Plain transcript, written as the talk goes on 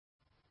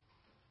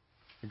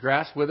The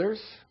grass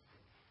withers,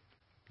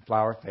 the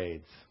flower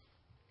fades.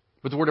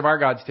 But the word of our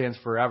God stands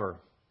forever.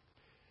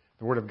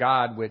 The word of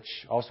God, which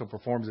also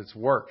performs its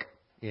work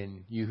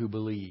in you who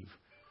believe.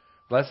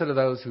 Blessed are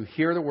those who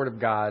hear the word of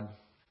God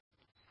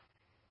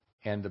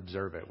and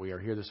observe it. We are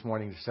here this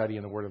morning to study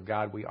in the word of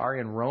God. We are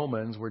in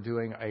Romans. We're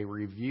doing a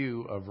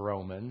review of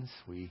Romans.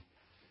 We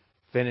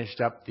finished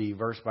up the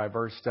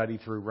verse-by-verse study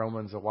through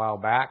Romans a while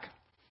back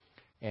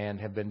and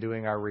have been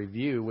doing our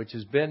review, which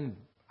has been,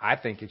 I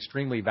think,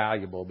 extremely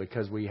valuable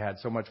because we had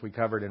so much we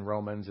covered in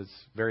Romans. It's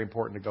very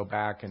important to go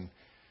back and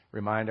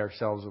remind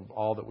ourselves of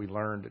all that we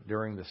learned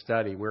during the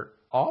study. We're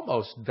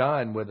almost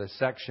done with a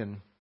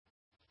section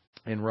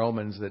in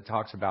Romans that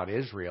talks about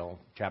Israel,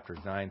 chapters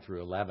 9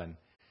 through 11.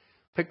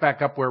 Pick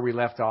back up where we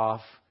left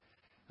off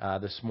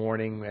this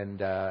morning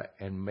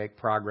and make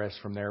progress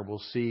from there.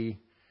 We'll see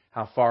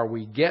how far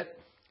we get,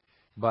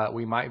 but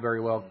we might very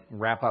well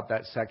wrap up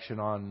that section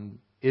on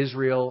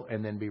Israel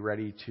and then be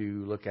ready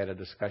to look at a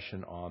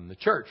discussion on the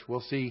church.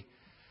 We'll see.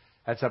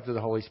 That's up to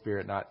the Holy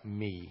Spirit, not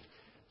me.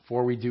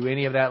 Before we do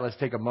any of that, let's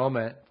take a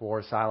moment for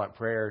a silent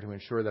prayer to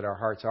ensure that our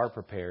hearts are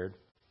prepared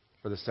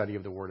for the study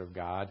of the Word of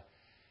God.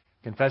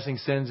 Confessing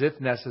sins if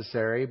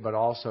necessary, but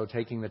also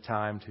taking the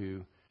time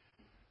to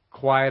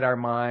quiet our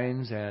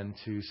minds and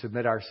to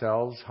submit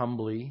ourselves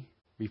humbly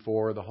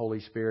before the Holy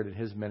Spirit and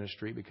His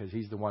ministry, because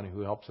He's the one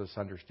who helps us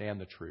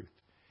understand the truth.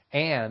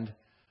 And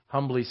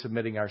humbly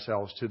submitting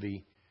ourselves to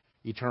the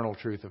eternal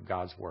truth of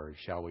God's Word.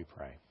 Shall we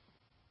pray?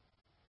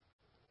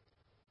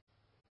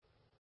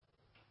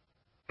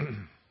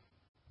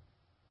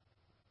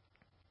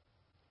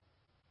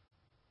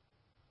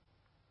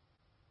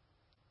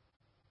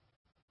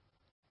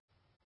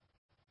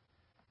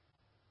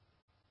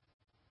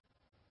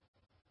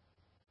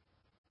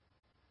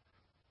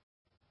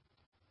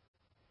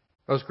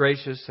 Most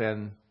gracious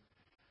and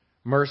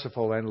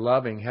merciful and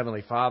loving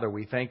Heavenly Father,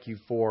 we thank You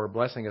for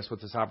blessing us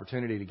with this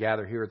opportunity to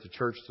gather here at the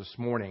church this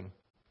morning.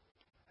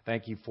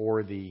 Thank You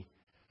for the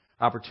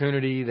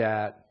opportunity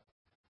that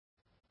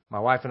my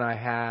wife and I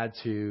had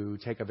to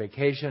take a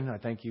vacation. I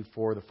thank You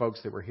for the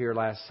folks that were here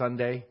last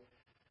Sunday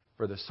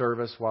for the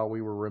service while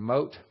we were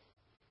remote.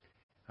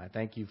 I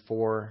thank You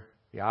for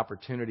the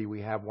opportunity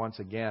we have once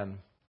again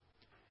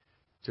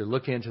to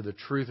look into the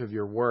truth of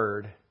Your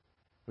Word.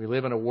 We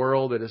live in a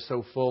world that is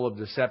so full of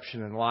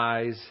deception and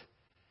lies,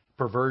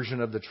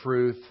 perversion of the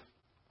truth,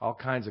 all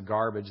kinds of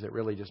garbage that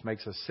really just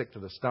makes us sick to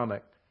the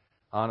stomach,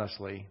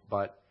 honestly.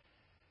 But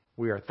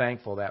we are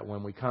thankful that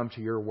when we come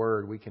to Your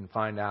Word, we can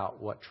find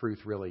out what truth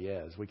really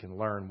is. We can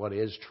learn what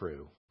is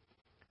true.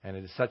 And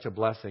it is such a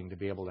blessing to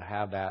be able to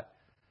have that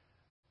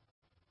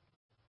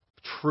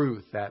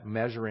truth, that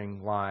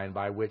measuring line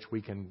by which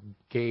we can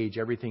gauge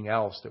everything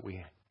else that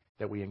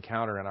we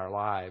encounter in our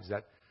lives,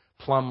 that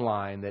plumb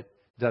line that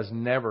does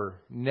never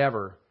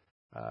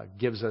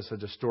gives us a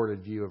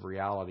distorted view of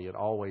reality. It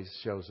always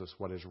shows us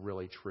what is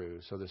really true.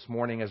 So this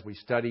morning, as we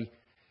study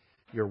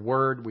Your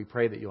Word, we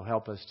pray that You'll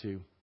help us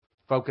to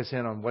focus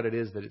in on what it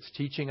is that it's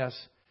teaching us,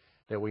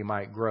 that we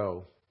might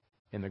grow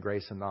in the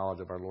grace and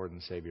knowledge of our Lord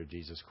and Savior,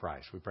 Jesus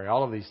Christ. We pray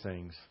all of these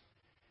things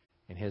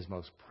in His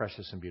most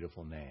precious and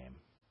beautiful name.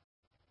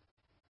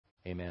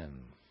 Amen.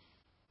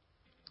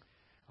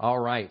 All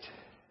right.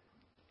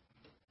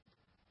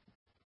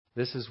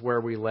 This is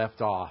where we left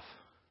off.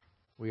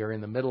 We are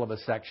in the middle of a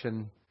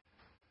section,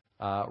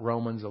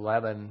 Romans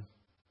 11,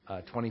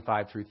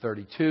 25 through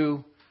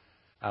 32.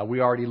 We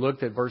already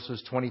looked at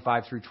verses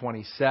 25 through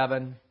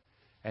 27,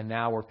 and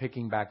now we're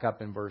picking back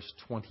up in verse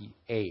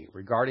 28.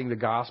 Regarding the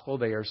gospel,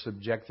 they are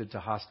subjected to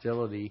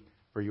hostility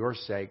for your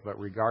sake, but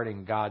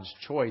regarding God's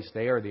choice,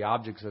 they are the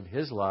objects of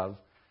His love.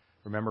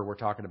 Remember, we're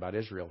talking about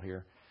Israel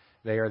here.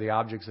 They are the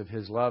objects of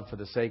His love for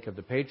the sake of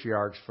the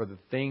patriarchs, for the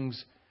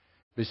things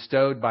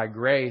bestowed by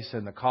grace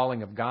and the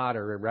calling of God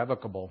are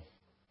irrevocable.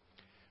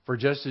 For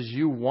just as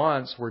you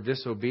once were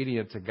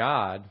disobedient to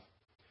God,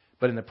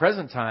 but in the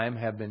present time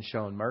have been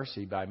shown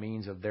mercy by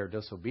means of their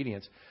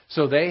disobedience,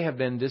 so they have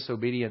been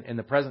disobedient in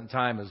the present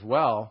time as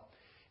well,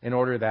 in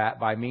order that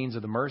by means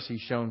of the mercy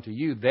shown to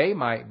you, they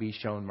might be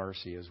shown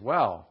mercy as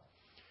well.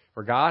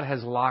 For God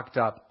has locked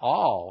up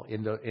all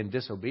in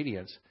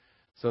disobedience,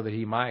 so that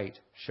He might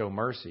show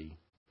mercy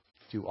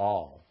to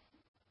all.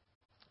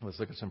 Let's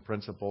look at some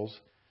principles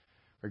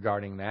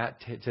regarding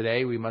that.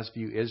 Today we must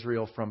view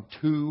Israel from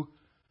two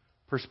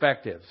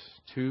perspectives.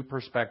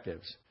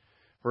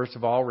 First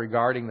of all,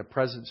 regarding the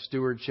present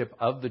stewardship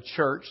of the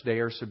church, they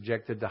are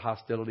subjected to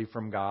hostility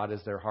from God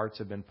as their hearts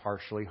have been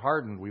partially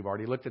hardened. We've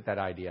already looked at that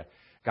idea.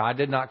 God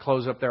did not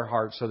close up their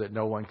hearts so that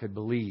no one could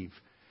believe.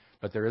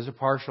 But there is a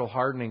partial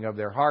hardening of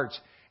their hearts.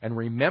 And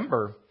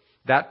remember,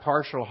 that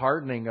partial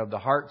hardening of the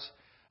hearts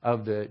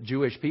of the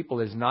Jewish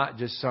people is not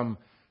just some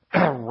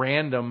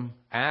random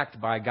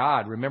act by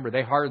God. Remember,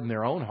 they hardened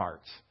their own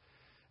hearts.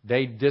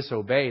 They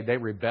disobeyed. They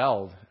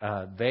rebelled.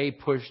 They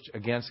pushed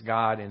against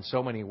God in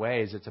so many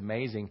ways. It's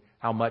amazing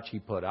how much He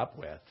put up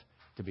with,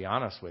 to be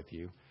honest with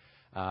you.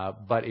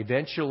 But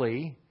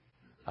eventually,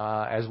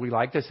 as we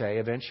like to say,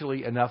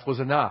 eventually enough was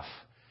enough.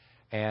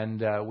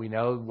 And we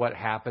know what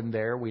happened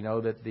there. We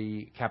know that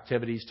the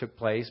captivities took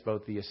place,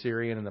 both the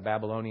Assyrian and the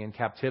Babylonian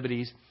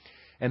captivities.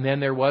 And then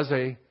there was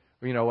a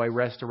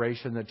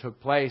restoration that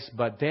took place.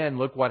 But then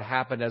look what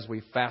happened as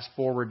we fast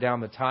forward down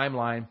the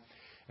timeline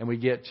and we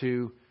get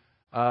to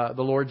the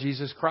Lord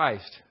Jesus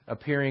Christ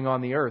appearing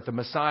on the earth, the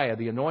Messiah,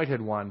 the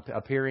Anointed One,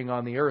 appearing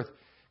on the earth,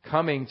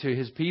 coming to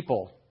His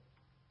people.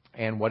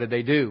 And what did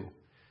they do?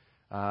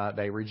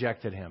 They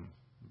rejected Him.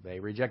 They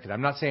rejected.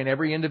 I'm not saying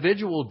every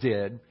individual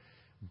did,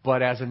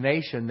 but as a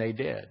nation they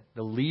did.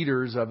 The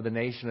leaders of the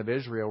nation of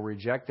Israel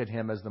rejected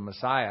Him as the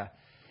Messiah.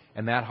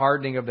 And that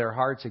hardening of their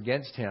hearts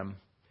against Him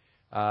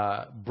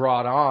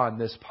brought on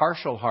this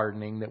partial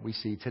hardening that we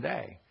see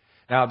today.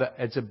 Now,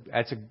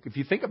 if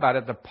you think about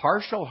it, the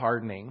partial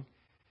hardening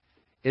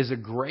is a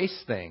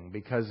grace thing,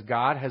 because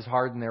God has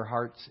hardened their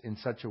hearts in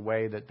such a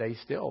way that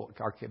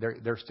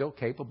they're still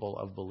capable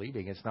of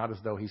believing. It's not as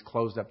though He's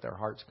closed up their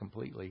hearts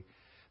completely.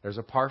 There's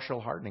a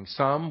partial hardening.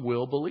 Some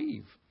will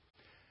believe,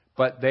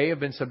 but they have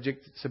been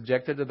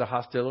subjected to the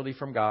hostility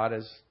from God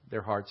as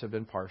their hearts have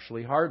been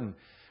partially hardened.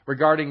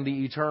 Regarding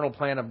the eternal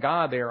plan of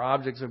God, they are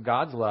objects of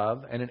God's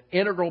love and an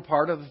integral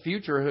part of the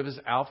future of His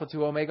Alpha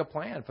to Omega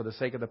plan for the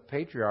sake of the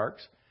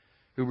patriarchs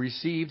who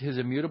received His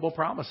immutable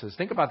promises.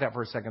 Think about that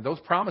for a second. Those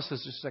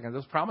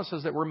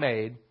promises that were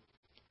made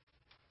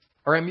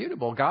are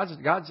immutable.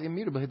 God's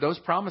immutable. Those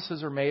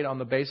promises are made on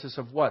the basis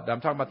of what?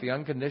 I'm talking about the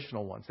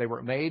unconditional ones. They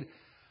were made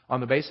on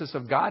the basis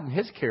of God and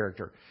His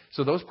character.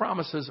 So those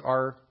promises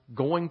are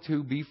going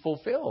to be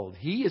fulfilled.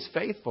 He is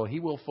faithful. He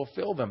will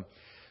fulfill them.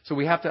 So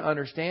we have to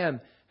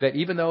understand that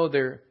even though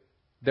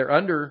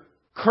they're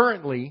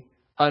currently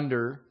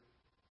under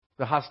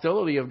the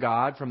hostility of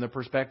God from the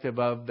perspective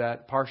of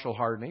that partial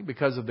hardening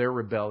because of their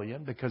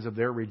rebellion, because of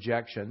their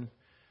rejection,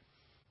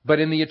 but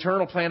in the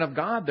eternal plan of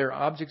God, they're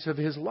objects of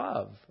His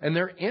love, and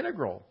they're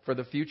integral for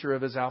the future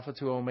of His Alpha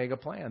to Omega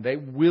plan. They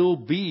will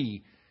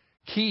be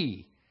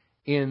key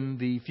in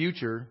the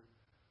future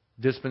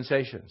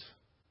dispensations.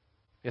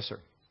 Yes, sir.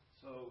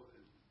 So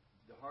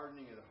the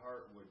hardening of the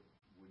heart would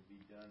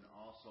be done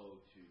also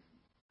to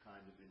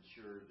kind of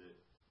ensure that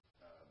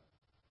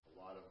a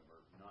lot of them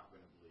are not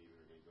going to believe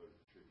or going to go to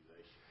the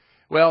tribulation.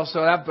 Well,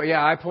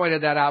 I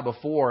pointed that out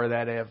before,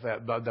 that if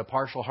the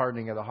partial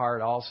hardening of the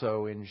heart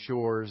also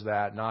ensures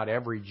that not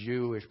every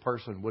Jewish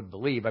person would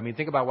believe. I mean,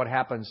 think about what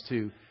happens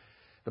to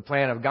the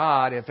plan of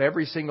God. If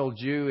every single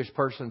Jewish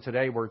person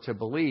today were to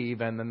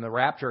believe and then the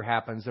rapture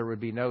happens, there would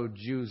be no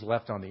Jews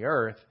left on the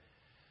earth.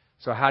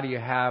 So how do you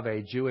have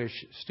a Jewish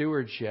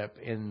stewardship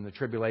in the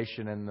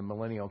tribulation and the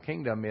millennial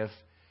kingdom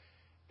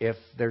if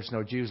there's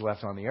no Jews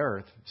left on the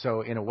earth?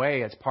 So in a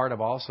way, it's part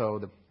of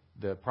also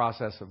the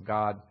process of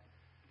God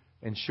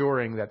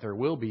ensuring that there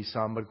will be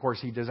some. But of course,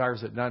 He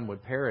desires that none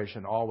would perish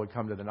and all would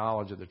come to the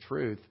knowledge of the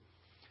truth.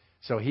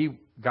 So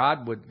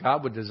God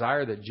would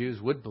desire that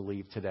Jews would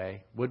believe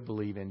today, would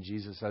believe in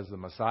Jesus as the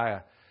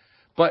Messiah.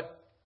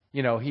 But,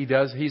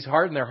 He's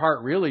hardened their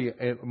heart really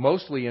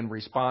mostly in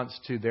response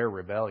to their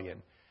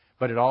rebellion.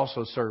 But it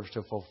also serves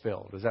to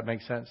fulfill. Does that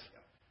make sense?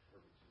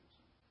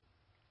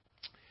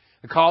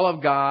 The call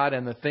of God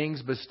and the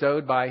things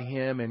bestowed by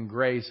Him in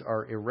grace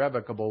are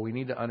irrevocable. We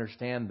need to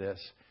understand this.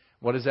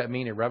 What does that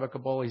mean,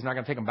 irrevocable? He's not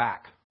going to take them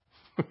back.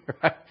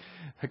 Right?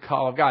 The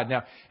call of God.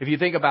 Now, if you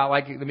think about,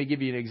 let me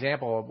give you an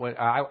example. When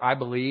I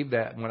believe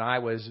that when I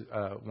was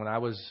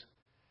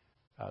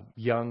a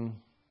young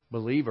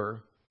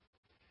believer,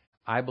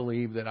 I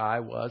believe that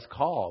I was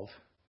called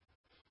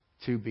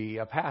to be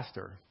a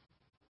pastor.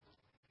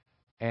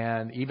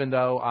 And even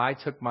though I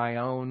took my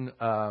own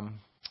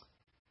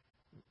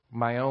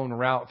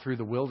route through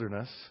the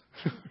wilderness,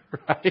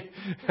 right?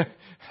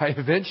 I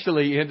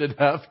eventually ended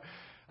up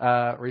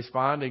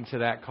responding to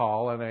that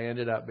call, and I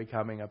ended up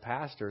becoming a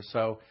pastor.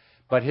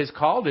 But His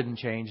call didn't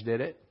change,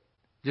 did it?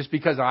 Just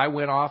because I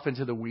went off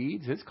into the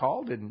weeds, His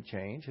call didn't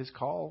change. His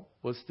call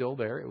was still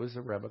there. It was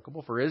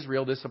irrevocable. For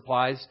Israel, this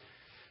applies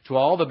to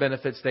all the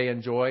benefits they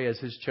enjoy as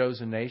His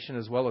chosen nation,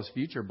 as well as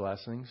future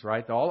blessings,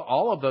 right?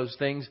 All of those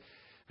things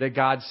that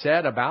God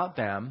said about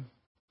them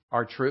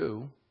are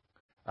true.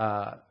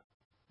 The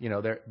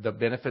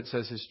benefits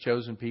as His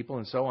chosen people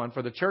and so on.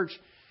 For the church,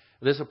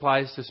 this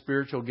applies to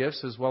spiritual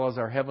gifts as well as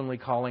our heavenly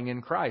calling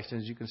in Christ.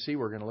 And as you can see,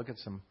 we're going to look at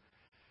some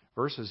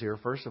verses here.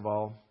 First of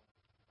all,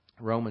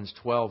 Romans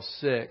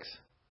 12:6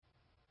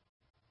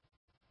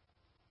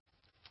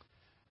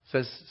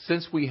 says,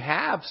 since we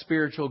have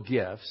spiritual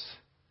gifts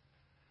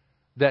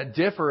that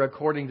differ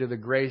according to the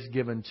grace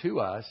given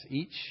to us,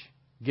 each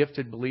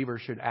gifted believer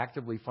should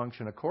actively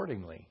function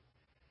accordingly.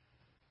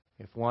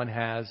 If one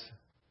has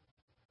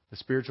the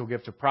spiritual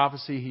gift of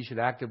prophecy, he should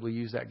actively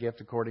use that gift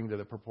according to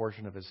the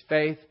proportion of his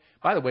faith.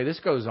 By the way, this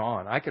goes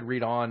on. I could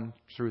read on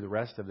through the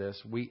rest of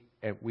this. We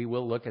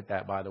will look at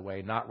that, by the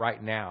way, not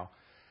right now.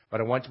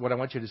 But what I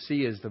want you to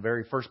see is the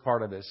very first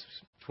part of this,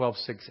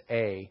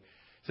 12:6a.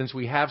 Since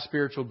we have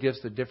spiritual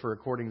gifts that differ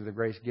according to the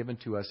grace given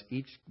to us,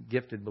 each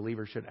gifted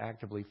believer should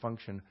actively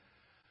function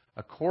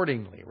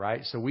accordingly,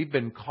 right? So we've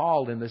been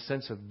called in the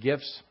sense of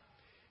gifts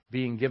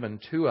being given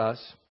to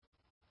us.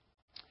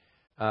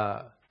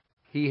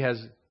 He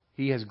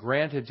has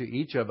granted to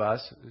each of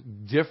us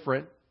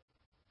different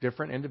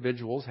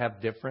individuals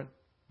have different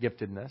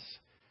giftedness,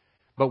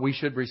 but we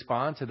should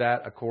respond to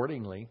that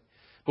accordingly.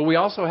 But we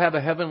also have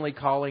a heavenly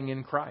calling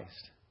in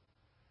Christ.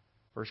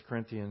 1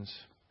 Corinthians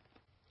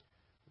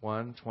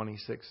 1,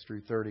 26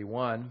 through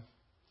 31.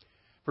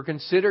 For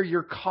consider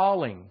your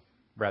calling,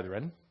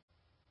 brethren.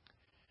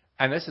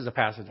 And this is a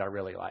passage I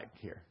really like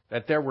here.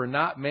 That there were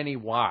not many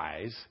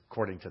wise,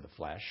 according to the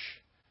flesh.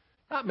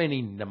 Not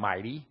many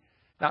mighty.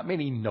 Not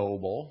many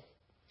noble.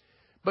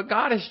 But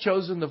God has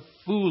chosen the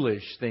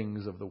foolish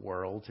things of the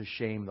world to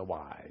shame the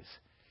wise.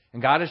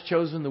 And God has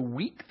chosen the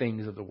weak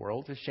things of the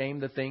world to shame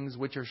the things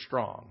which are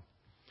strong.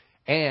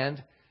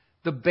 And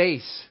the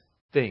base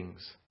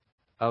things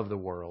of the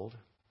world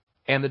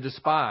and the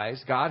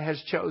despised God has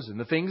chosen,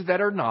 the things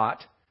that are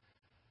not,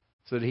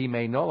 so that He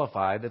may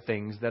nullify the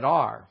things that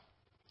are,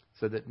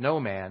 so that no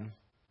man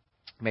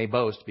may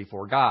boast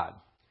before God.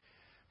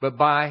 But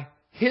by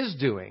His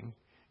doing,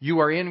 you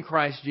are in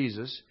Christ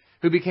Jesus,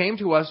 who became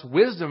to us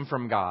wisdom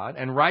from God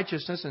and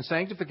righteousness and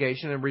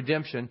sanctification and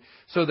redemption,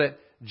 so that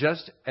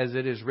just as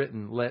it is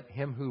written, let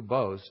him who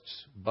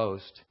boasts,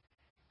 boast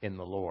in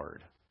the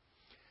Lord.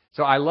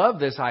 So I love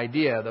this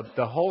idea.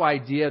 The whole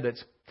idea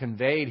that's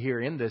conveyed here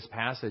in this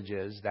passage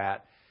is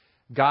that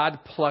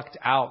God plucked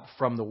out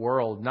from the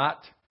world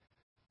not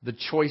the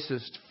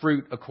choicest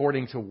fruit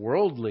according to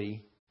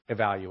worldly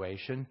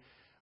evaluation,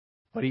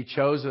 but He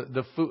chose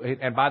the food.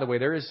 And by the way,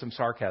 there is some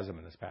sarcasm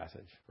in this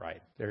passage,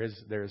 right? There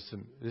is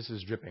some. This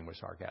is dripping with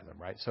sarcasm,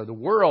 right? So the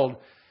world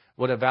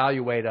would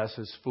evaluate us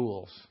as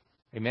fools.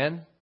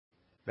 Amen?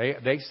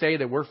 They say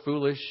that we're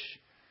foolish,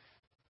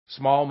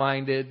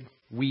 small-minded,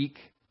 weak,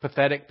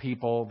 pathetic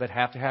people that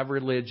have to have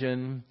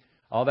religion,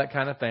 all that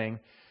kind of thing.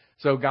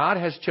 So God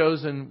has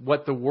chosen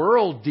what the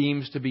world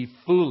deems to be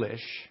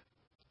foolish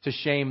to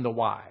shame the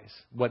wise,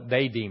 what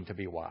they deem to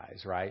be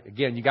wise, right?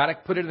 Again, you got to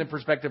put it in the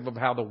perspective of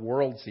how the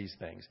world sees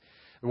things.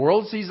 The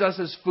world sees us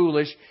as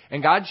foolish,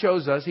 and God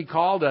chose us, He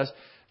called us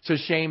to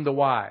shame the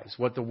wise,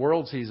 what the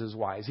world sees as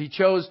wise. He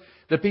chose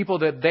the people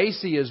that they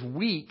see as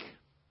weak.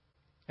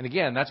 And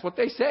again, that's what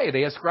they say.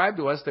 They ascribe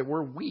to us that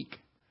we're weak.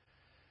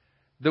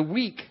 The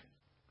weak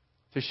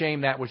to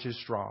shame that which is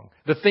strong.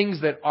 The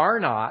things that are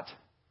not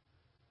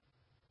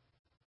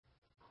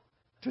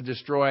to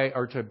destroy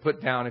or to put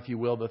down, if you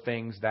will, the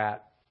things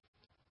that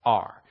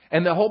are.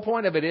 And the whole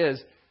point of it is,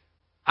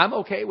 I'm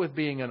okay with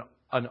being an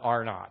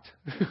are not.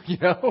 You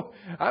know,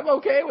 I'm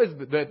okay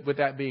with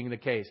that being the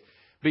case.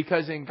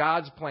 Because in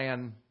God's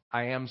plan,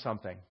 I am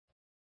something.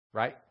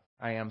 Right?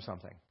 I am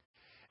something.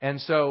 And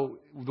so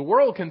the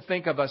world can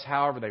think of us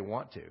however they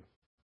want to.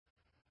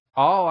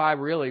 All I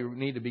really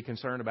need to be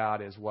concerned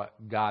about is what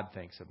God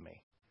thinks of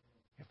me.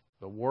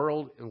 The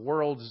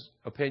world's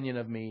opinion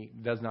of me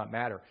does not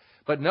matter.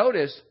 But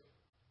notice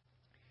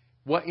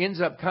what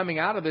ends up coming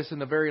out of this in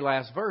the very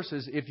last verse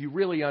is if you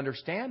really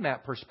understand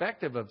that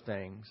perspective of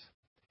things,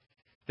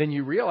 then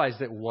you realize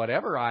that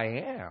whatever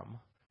I am,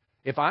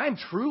 if I'm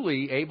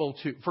truly able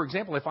to, for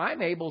example, if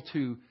I'm able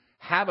to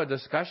have a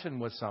discussion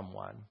with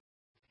someone,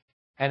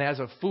 and as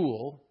a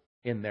fool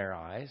in their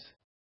eyes,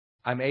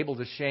 I'm able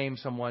to shame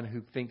someone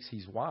who thinks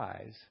he's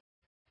wise,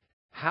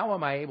 how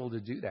am I able to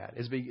do that?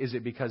 Is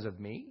it because of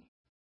me,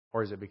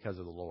 or is it because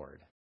of the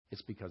Lord?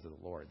 It's because of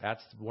the Lord.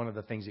 That's one of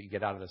the things that you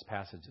get out of this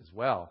passage as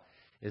well,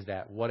 is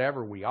that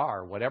whatever we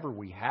are, whatever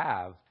we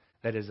have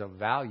that is of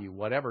value,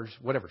 whatever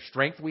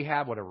strength we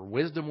have, whatever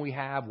wisdom we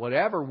have,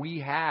 whatever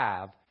we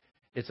have,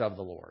 it's of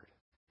the Lord.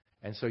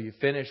 And so you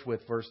finish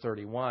with verse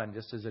 31,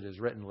 just as it is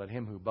written, let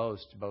him who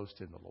boasts,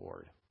 boast in the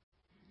Lord.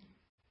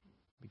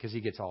 Because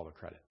He gets all the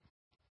credit.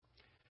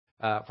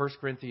 1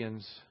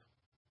 Corinthians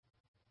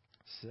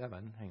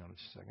 7, hang on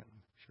just a second.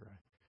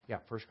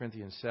 1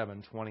 Corinthians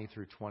 7, 20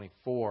 through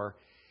 24.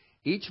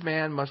 Each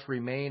man must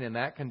remain in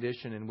that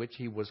condition in which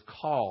he was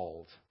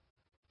called.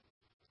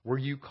 Were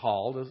you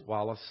called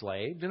while a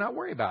slave? Do not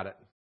worry about it.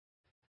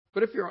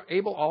 But if you're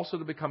able also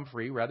to become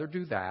free, rather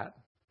do that.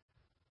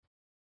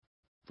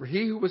 For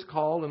he who was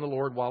called in the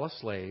Lord while a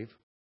slave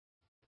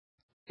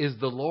is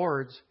the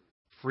Lord's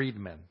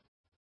freedman.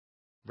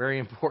 Very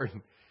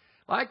important.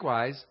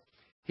 Likewise,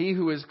 he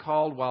who is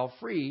called while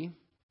free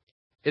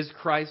is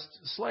Christ's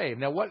slave.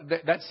 Now, what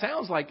that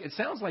sounds like? It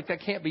sounds like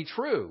that can't be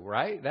true,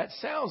 right? That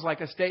sounds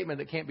like a statement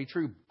that can't be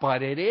true,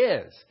 but it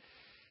is,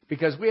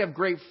 because we have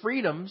great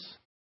freedoms.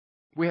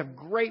 We have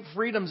great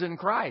freedoms in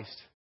Christ.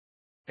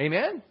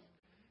 Amen?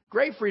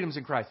 Great freedoms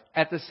in Christ.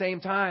 At the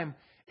same time,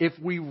 if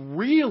we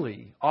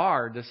really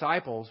are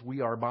disciples,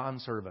 we are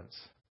bondservants.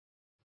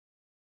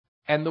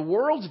 And the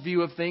world's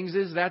view of things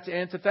is that's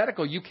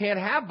antithetical. You can't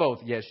have both.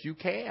 Yes, you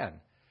can.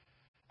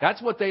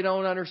 That's what they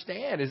don't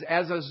understand, is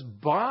as a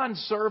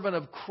bondservant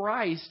of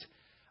Christ,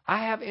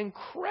 I have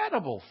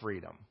incredible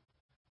freedom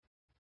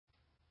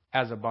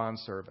as a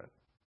bondservant.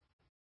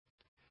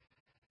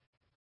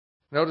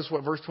 Notice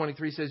what verse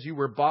 23 says, you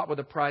were bought with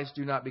a price,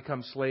 do not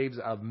become slaves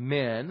of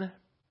men.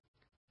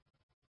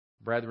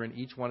 Brethren,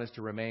 each one is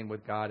to remain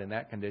with God in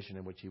that condition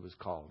in which he was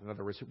called. In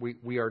other words,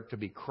 we are to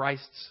be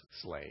Christ's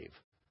slave.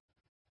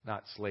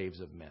 not slaves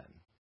of men.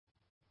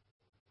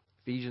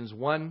 Ephesians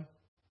 1,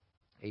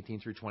 18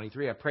 through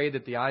 23. I pray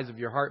that the eyes of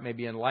your heart may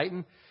be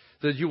enlightened,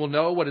 so that you will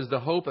know what is the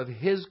hope of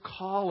His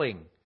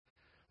calling,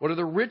 what are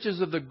the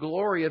riches of the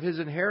glory of His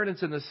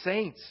inheritance in the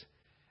saints,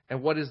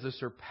 and what is the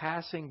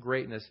surpassing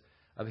greatness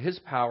of His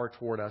power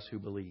toward us who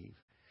believe.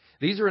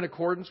 These are in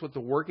accordance with the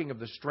working of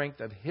the strength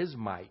of His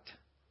might,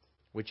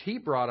 which He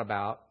brought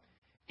about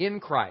in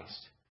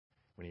Christ,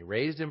 when He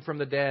raised Him from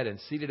the dead and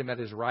seated Him at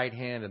His right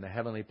hand in the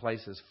heavenly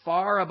places,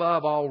 far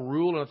above all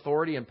rule and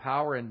authority and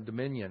power and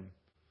dominion,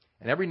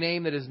 and every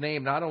name that is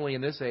named, not only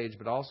in this age,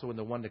 but also in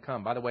the one to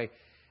come. By the way,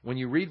 when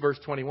you read verse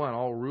 21,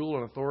 all rule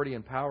and authority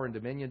and power and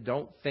dominion,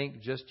 don't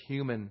think just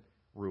human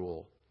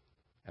rule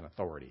and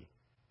authority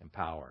and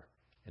power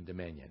and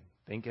dominion.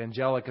 Think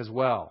angelic as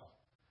well.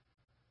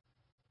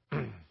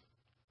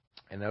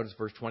 And notice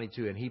verse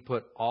 22, and He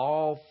put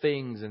all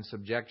things in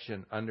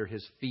subjection under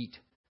His feet,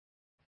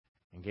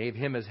 and gave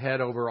Him as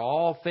head over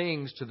all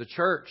things to the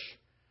church,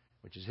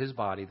 which is His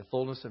body, the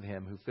fullness of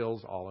Him who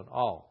fills all in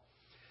all.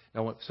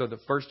 Now, so the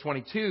verse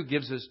 22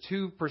 gives us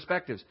two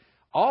perspectives.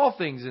 All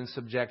things in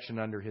subjection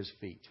under His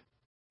feet.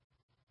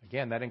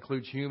 Again, that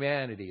includes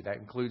humanity. That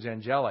includes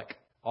angelic.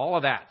 All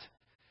of that.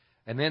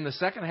 And then the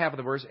second half of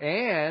the verse,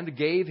 and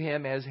gave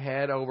Him as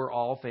head over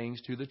all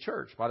things to the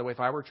church. By the way, if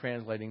I were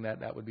translating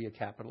that, that would be a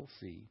capital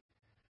C.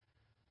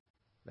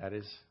 That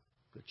is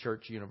the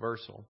church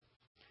universal,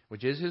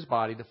 which is His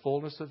body, the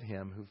fullness of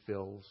Him who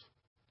fills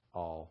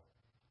all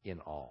in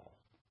all.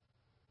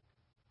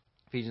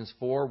 Ephesians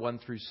 4, 1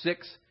 through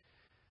 6.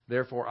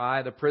 Therefore,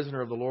 I, the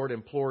prisoner of the Lord,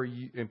 implore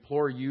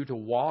you to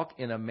walk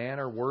in a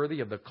manner worthy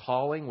of the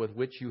calling with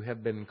which you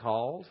have been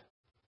called,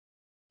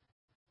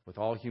 with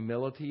all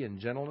humility and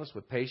gentleness,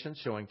 with patience,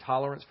 showing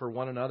tolerance for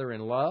one another in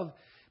love,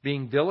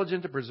 being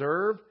diligent to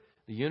preserve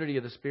the unity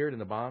of the Spirit in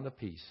the bond of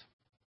peace.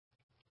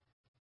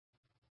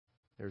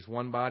 There's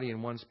one body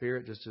and one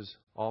Spirit, just as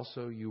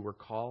also you were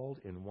called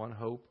in one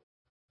hope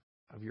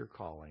of your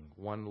calling.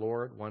 One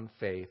Lord, one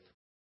faith,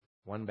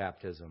 one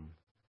baptism,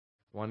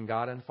 one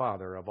God and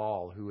Father of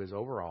all, who is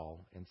over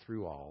all and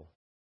through all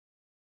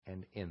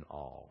and in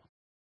all.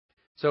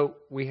 So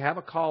we have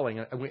a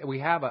calling. We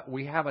have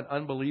an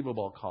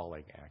unbelievable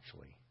calling,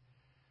 actually.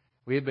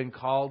 We have been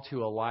called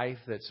to a life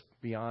that's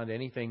beyond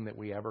anything that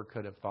we ever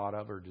could have thought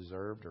of or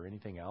deserved or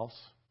anything else.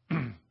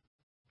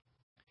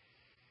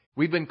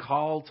 We've been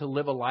called to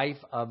live a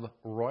life of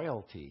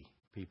royalty,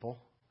 people.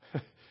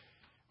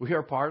 We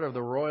are part of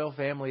the royal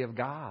family of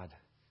God.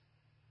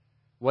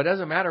 Well, it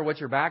doesn't matter what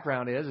your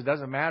background is. It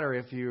doesn't matter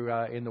if you,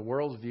 in the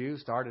world's view,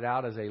 started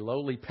out as a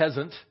lowly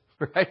peasant,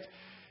 right?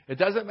 It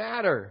doesn't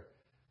matter.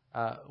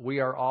 We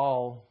are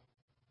all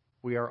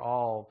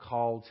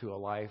called to a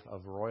life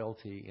of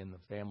royalty in the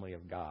family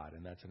of God,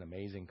 and that's an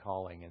amazing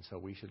calling. And so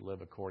we should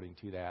live according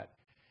to that.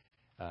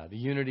 The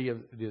unity of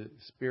the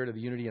spirit of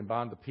the unity and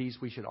bond of peace.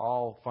 We should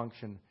all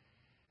function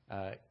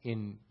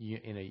in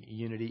a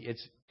unity.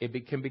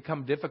 It can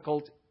become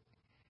difficult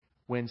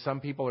when some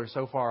people are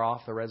so far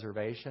off the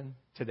reservation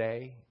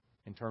today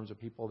in terms of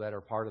people that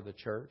are part of the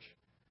church.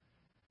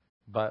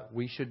 But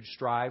we should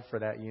strive for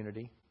that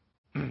unity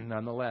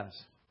nonetheless.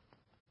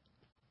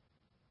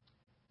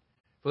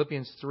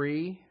 Philippians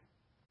 3,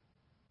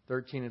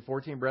 13 and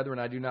 14. Brethren,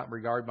 I do not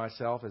regard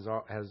myself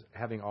as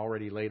having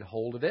already laid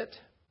hold of it.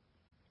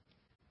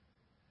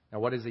 Now,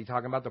 what is he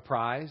talking about? The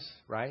prize,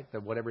 right?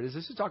 That whatever it is.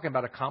 This is talking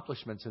about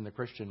accomplishments in the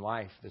Christian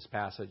life, this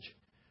passage.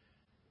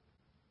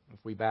 If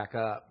we back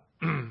up.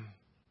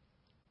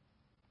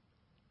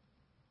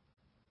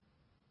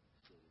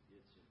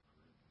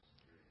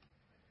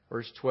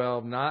 Verse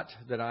 12, not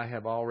that I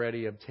have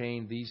already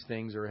obtained these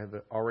things or have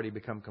already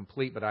become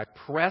complete, but I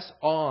press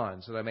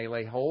on so that I may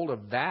lay hold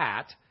of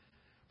that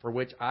for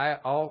which I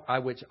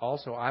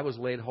also was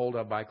laid hold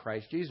of by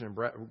Christ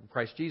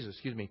Jesus.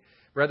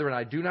 Brethren,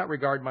 I do not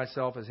regard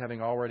myself as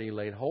having already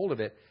laid hold of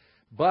it,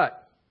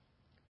 but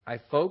I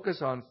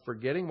focus on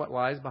forgetting what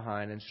lies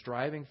behind and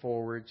striving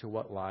forward to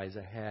what lies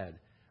ahead.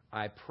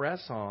 I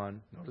press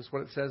on. Notice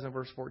what it says in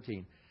verse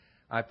 14.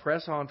 I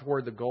press on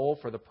toward the goal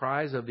for the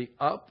prize of the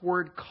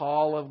upward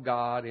call of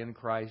God in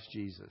Christ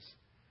Jesus.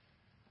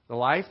 The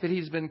life that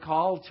he's been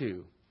called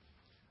to.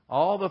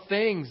 All the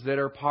things that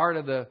are part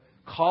of the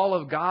call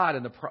of God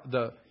and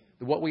the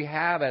what we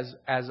have as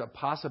a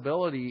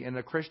possibility in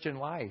the Christian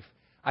life.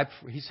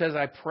 He says,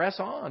 I press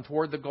on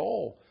toward the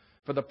goal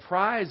for the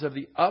prize of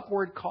the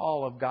upward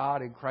call of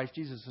God in Christ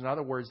Jesus. In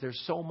other words,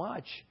 there's so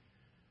much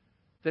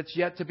that's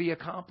yet to be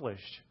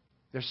accomplished.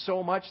 There's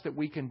so much that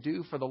we can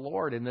do for the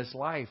Lord in this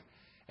life.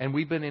 And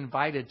we've been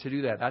invited to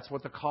do that. That's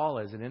what the call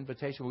is, an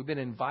invitation. We've been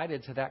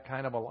invited to that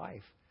kind of a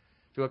life,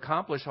 to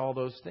accomplish all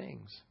those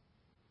things.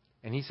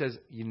 And he says,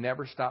 you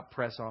never stop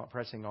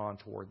pressing on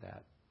toward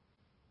that.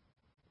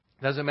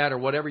 It doesn't matter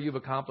whatever you've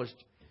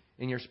accomplished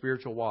in your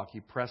spiritual walk,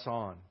 you press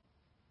on.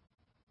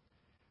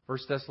 1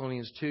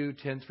 Thessalonians 2,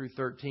 10 through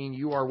 13,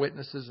 you are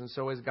witnesses, and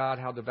so is God,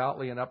 how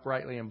devoutly and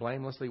uprightly and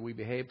blamelessly we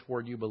behave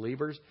toward you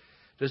believers.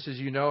 Just as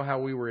you know how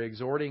we were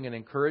exhorting and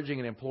encouraging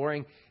and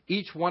imploring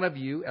each one of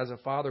you as a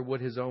father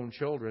would his own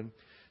children,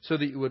 so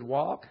that you would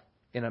walk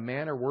in a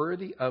manner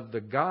worthy of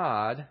the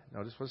God,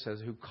 notice what it says,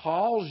 who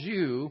calls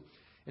you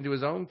into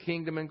His own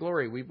kingdom and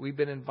glory. We've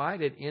been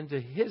invited into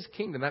His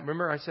kingdom.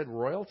 Remember I said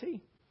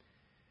royalty?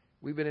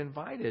 We've been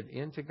invited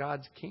into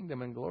God's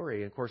kingdom and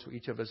glory. And of course,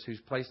 each of us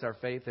who's placed our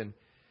faith in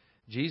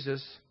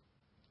Jesus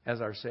as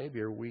our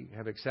Savior, we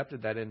have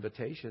accepted that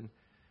invitation.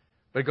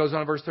 But it goes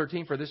on in verse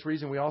 13, for this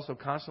reason we also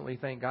constantly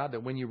thank God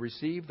that when you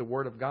received the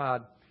word of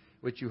God,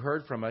 which you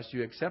heard from us,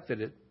 you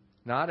accepted it,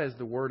 not as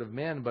the word of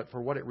men, but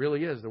for what it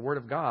really is, the word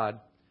of God,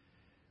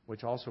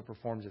 which also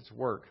performs its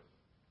work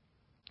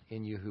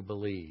in you who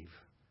believe.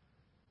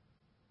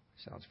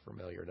 Sounds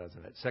familiar,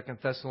 doesn't it? 2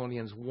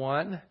 Thessalonians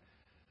 1,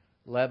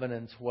 11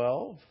 and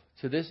 12.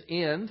 To this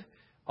end,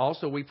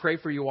 also we pray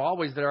for you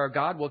always that our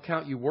God will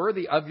count you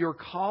worthy of your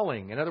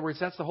calling. In other words,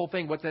 that's the whole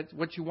thing.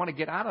 What you want to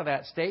get out of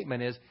that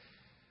statement is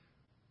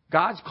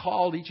God's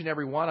called each and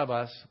every one of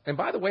us. And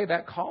by the way,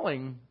 that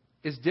calling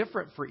is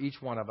different for each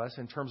one of us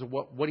in terms of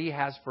what He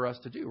has for us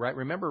to do, right?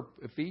 Remember,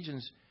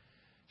 Ephesians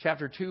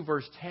chapter 2,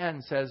 verse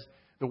 10 says,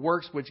 the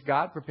works which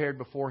God prepared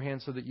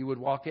beforehand so that you would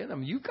walk in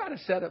them. You've got to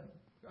set up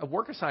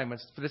work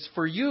assignments that's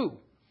for you.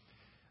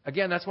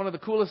 Again, that's one of the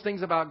coolest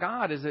things about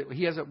God is that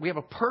we have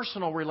a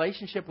personal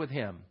relationship with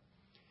Him.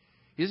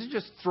 He doesn't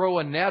just throw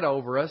a net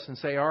over us and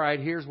say, all right,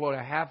 here's what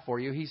I have for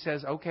you. He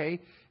says,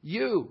 okay,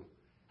 you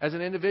as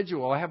an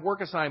individual, I have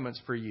work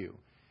assignments for you.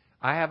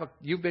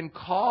 You've been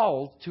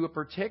called to a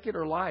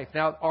particular life.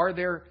 Now, are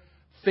there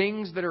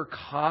things that are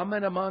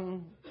common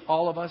among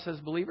all of us as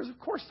believers? Of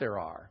course there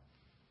are.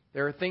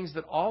 There are things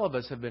that all of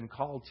us have been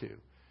called to.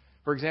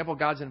 For example,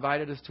 God's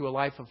invited us to a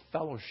life of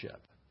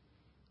fellowship.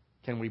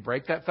 Can we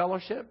break that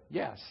fellowship?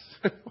 Yes.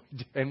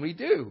 And we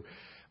do.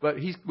 But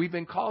we've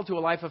been called to a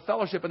life of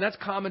fellowship, and that's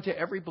common to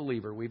every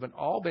believer. We've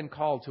all been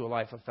called to a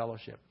life of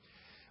fellowship.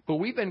 But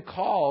we've been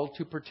called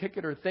to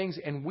particular things,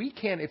 and we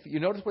can, if you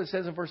notice what it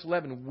says in verse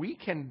 11, we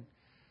can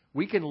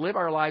live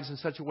our lives in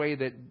such a way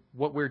that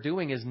what we're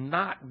doing is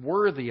not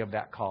worthy of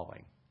that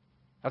calling.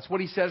 That's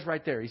what he says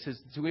right there. He says,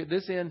 to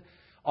this end,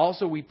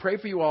 also we pray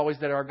for you always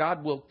that our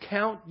God will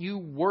count you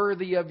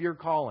worthy of your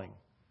calling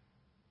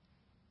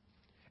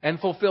and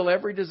fulfill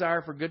every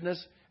desire for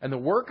goodness and the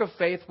work of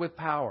faith with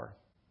power,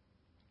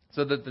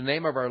 so that the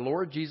name of our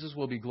Lord Jesus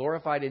will be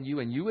glorified in you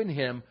and you in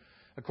Him,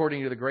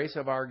 according to the grace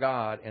of our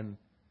God and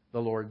the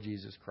Lord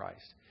Jesus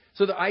Christ.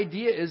 So the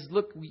idea is,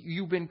 look,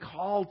 you've been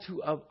called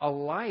to a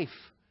life,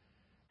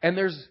 and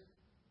there's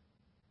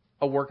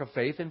a work of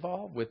faith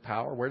involved with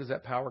power. Where does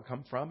that power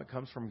come from? It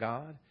comes from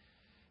God.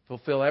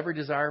 Fulfill every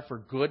desire for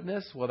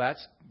goodness. Well,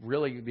 that's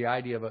really the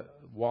idea of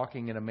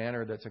walking in a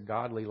manner that's a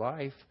godly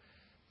life.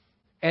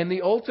 And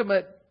the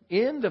ultimate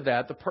end of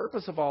that, the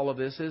purpose of all of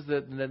this, is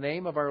that the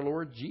name of our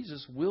Lord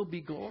Jesus will be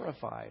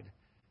glorified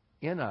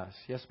in us.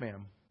 Yes,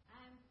 ma'am.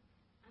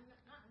 I'm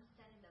not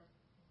understanding it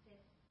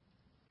says,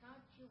 count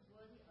you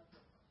worthy of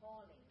the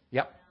calling.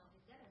 Yep. Now,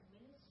 is that a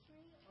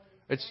ministry or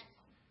is It's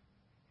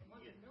that, I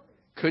want to know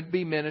this. could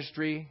be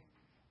ministry,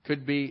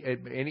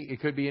 it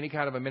could be any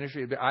kind of a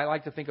ministry. I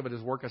like to think of it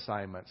as work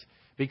assignments,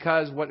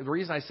 because the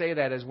reason I say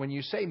that is when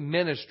you say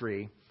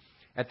ministry,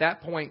 at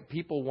that point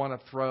people want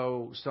to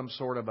throw some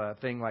sort of a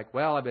thing like,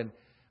 well,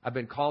 I've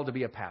been called to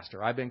be a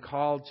pastor. I've been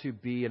called to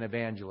be an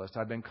evangelist.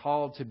 I've been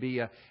called to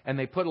be and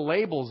they put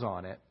labels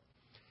on it.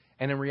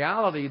 And in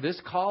reality, this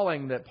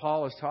calling that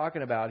Paul is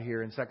talking about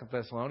here in 2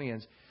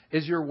 Thessalonians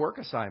is your work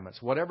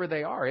assignments, whatever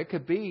they are. It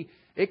could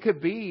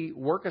be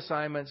work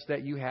assignments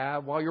that you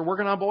have while you're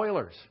working on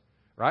boilers,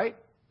 right?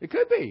 It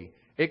could be.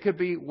 It could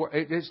be.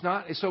 It's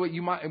not. So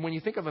you might. When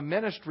you think of a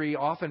ministry,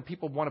 often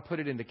people want to put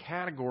it into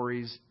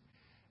categories,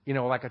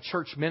 like a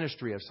church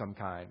ministry of some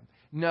kind.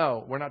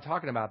 No, we're not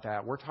talking about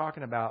that. We're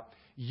talking about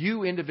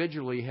you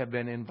individually have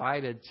been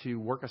invited to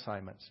work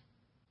assignments.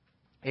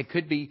 It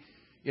could be,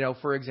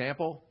 for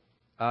example,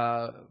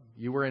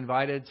 you were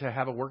invited to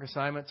have a work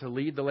assignment to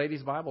lead the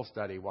ladies' Bible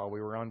study while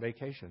we were on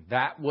vacation.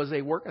 That was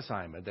a work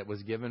assignment that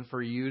was given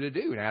for you to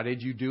do. Now,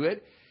 did you do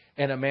it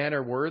in a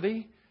manner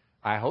worthy?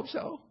 I hope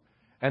so.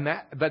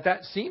 But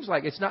that seems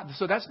like it's not.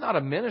 So that's not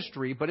a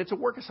ministry, but it's a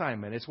work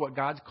assignment. It's what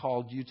God's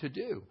called you to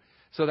do.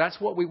 So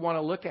that's what we want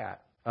to look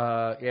at.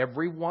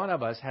 Every one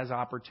of us has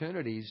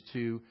opportunities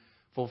to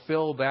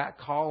fulfill that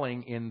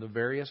calling in the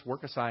various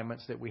work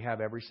assignments that we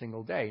have every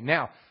single day.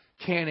 Now,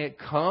 can it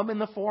come in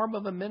the form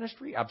of a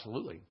ministry?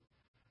 Absolutely.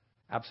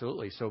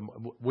 Absolutely.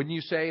 So wouldn't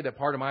you say that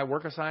part of my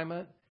work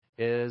assignment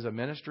is a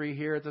ministry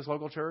here at this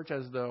local church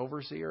as the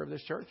overseer of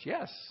this church?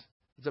 Yes.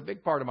 It's a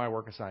big part of my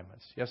work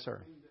assignments. Yes,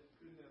 sir.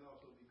 Couldn't that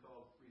also be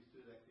called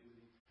priesthood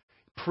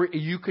activity?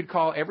 You could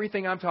call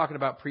everything I'm talking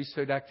about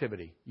priesthood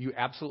activity. You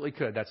absolutely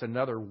could. That's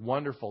another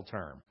wonderful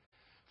term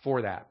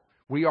for that.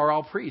 We are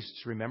all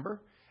priests, remember?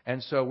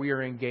 And so we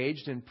are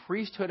engaged in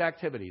priesthood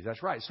activities.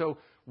 That's right. So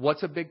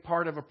what's a big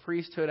part of a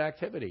priesthood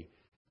activity?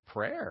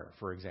 Prayer,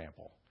 for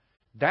example.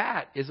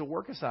 That is a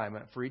work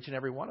assignment for each and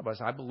every one of us.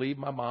 I believe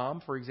my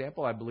mom, for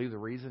example, I believe the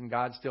reason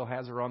God still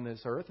has her on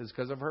this earth is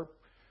because of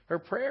her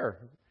prayer.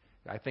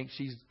 I think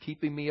she's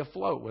keeping me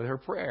afloat with her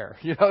prayer.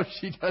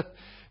 She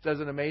does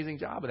an amazing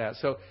job of that.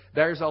 So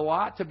there's a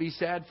lot to be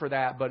said for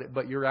that,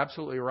 but you're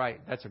absolutely right.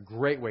 That's a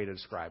great way to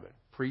describe it.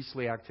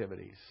 Priestly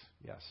activities.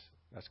 Yes,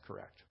 that's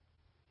correct.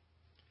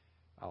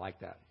 I like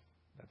that.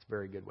 That's a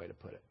very good way to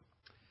put it.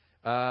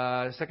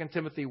 2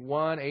 Timothy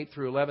 1, 8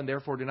 through 11,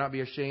 therefore do not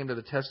be ashamed of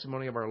the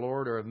testimony of our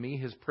Lord or of me,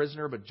 his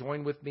prisoner, but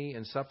join with me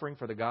in suffering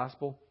for the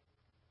gospel,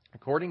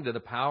 according to the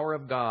power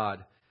of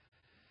God,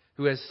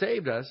 who has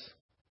saved us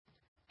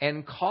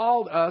and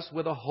called us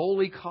with a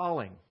holy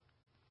calling,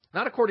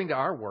 not according to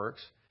our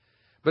works,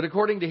 but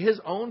according to his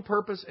own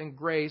purpose and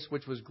grace,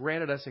 which was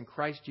granted us in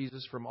Christ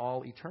Jesus from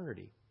all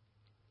eternity,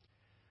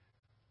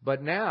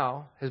 but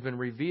now has been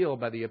revealed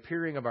by the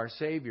appearing of our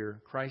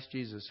Savior, Christ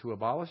Jesus, who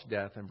abolished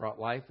death and brought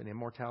life and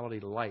immortality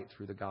to light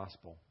through the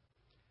gospel,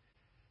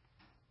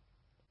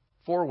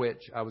 for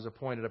which I was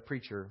appointed a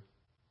preacher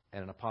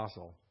and an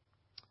apostle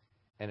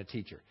and a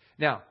teacher.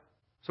 Now,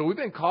 so we've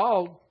been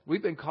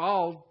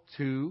called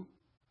to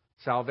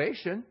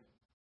salvation.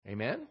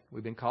 Amen?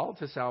 We've been called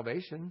to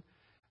salvation.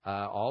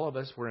 All of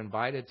us were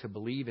invited to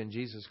believe in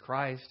Jesus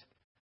Christ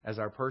as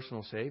our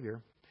personal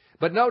Savior.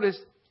 But notice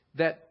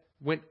that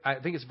I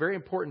think it's very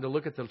important to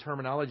look at the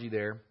terminology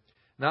there,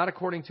 not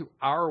according to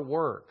our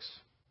works.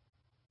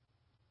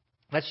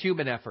 That's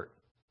human effort.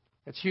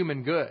 That's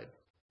human good.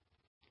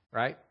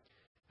 Right?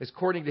 It's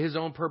according to his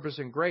own purpose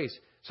and grace.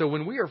 So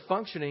when we are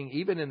functioning,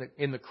 even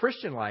in the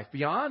Christian life,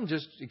 beyond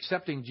just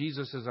accepting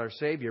Jesus as our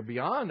Savior,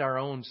 beyond our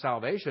own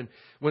salvation,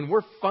 when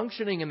we're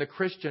functioning in the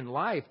Christian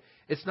life,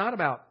 it's not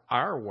about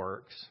our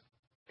works.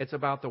 It's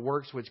about the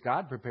works which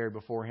God prepared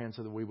beforehand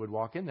so that we would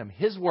walk in them.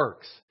 His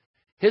works,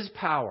 his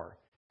power,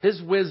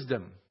 his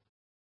wisdom.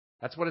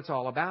 That's what it's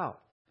all about.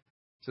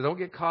 So don't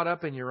get caught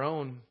up in your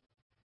own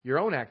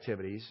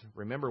activities.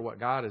 Remember what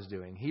God is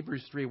doing.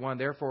 Hebrews 3:1,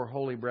 therefore,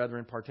 holy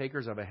brethren,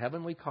 partakers of a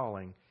heavenly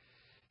calling,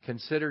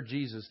 consider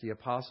Jesus the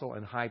apostle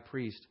and high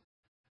priest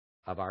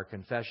of our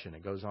confession.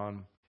 It goes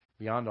on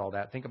beyond all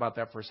that. Think about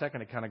that for a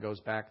second. It kind of goes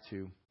back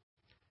to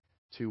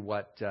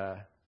what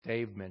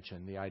Dave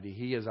mentioned. The idea,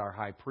 he is our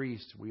high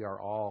priest. We are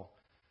all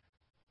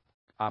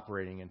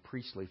operating in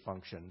priestly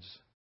functions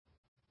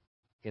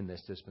in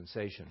this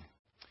dispensation.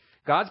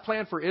 God's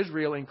plan for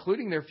Israel,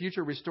 including their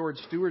future restored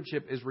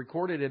stewardship, is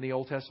recorded in the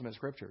Old Testament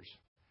Scriptures.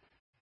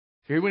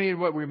 Here we need to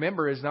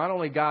remember is not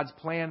only God's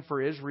plan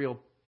for Israel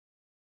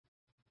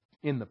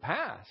in the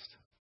past,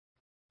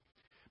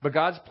 but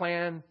God's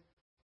plan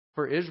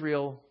for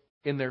Israel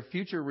in their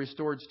future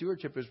restored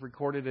stewardship is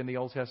recorded in the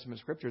Old Testament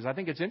Scriptures. I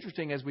think it's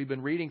interesting as we've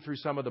been reading through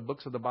some of the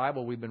books of the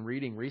Bible we've been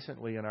reading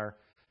recently in our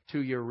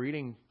 2-year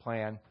reading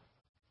plan,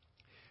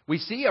 we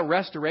see a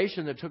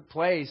restoration that took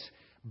place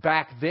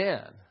back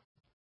then.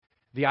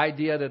 The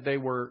idea that they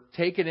were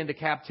taken into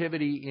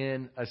captivity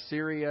in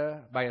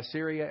Assyria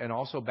and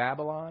also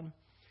Babylon.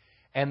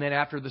 And then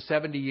after the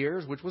 70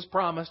 years, which was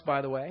promised,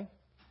 by the way,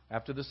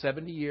 after the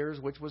 70 years,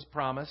 which was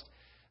promised,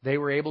 they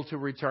were able to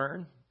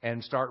return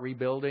and start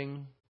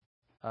rebuilding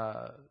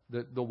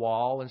the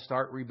wall and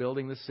start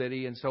rebuilding the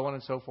city and so on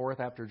and so forth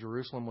after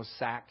Jerusalem was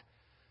sacked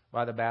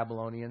by the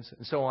Babylonians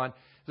and so on.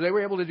 So they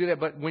were able to do that.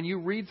 But when you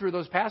read through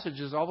those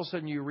passages, all of a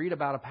sudden you read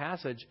about a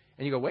passage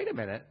and you go, wait a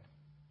minute.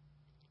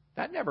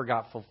 That never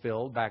got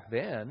fulfilled back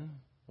then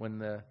when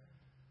the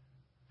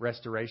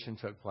restoration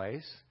took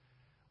place.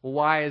 Well,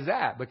 why is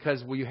that?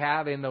 Because we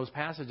have in those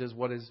passages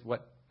what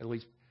at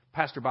least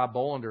Pastor Bob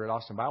Bolander at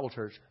Austin Bible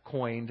Church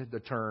coined the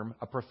term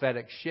a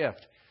prophetic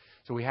shift.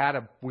 So we had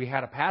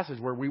a passage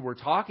where we were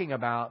talking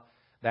about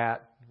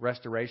that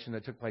restoration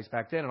that took place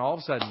back then, and all of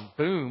a sudden,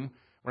 boom,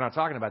 we're not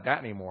talking about that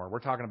anymore. We're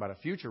talking about a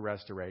future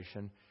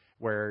restoration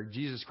where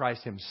Jesus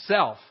Christ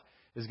himself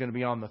is going to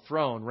be on the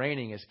throne,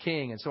 reigning as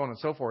king, and so on and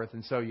so forth.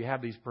 And so you have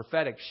these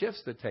prophetic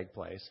shifts that take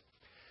place.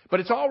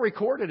 But it's all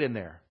recorded in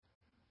there.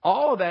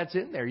 All of that's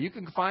in there. You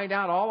can find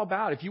out all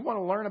about it. If you want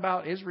to learn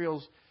about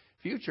Israel's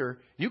future,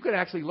 you can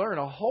actually learn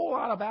a whole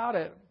lot about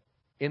it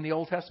in the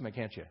Old Testament,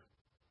 can't you?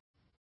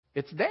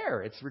 It's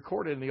there. It's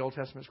recorded in the Old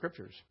Testament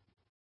Scriptures.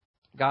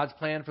 God's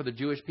plan for the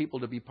Jewish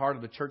people to be part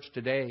of the church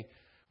today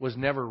was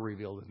never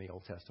revealed in the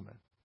Old Testament.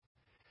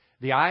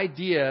 The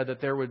idea that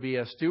there would be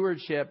a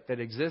stewardship that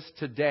exists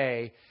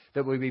today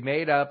that would be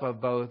made up of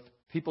both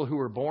people who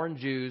were born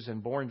Jews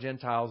and born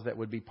Gentiles that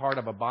would be part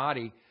of a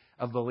body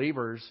of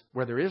believers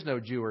where there is no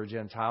Jew or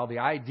Gentile, the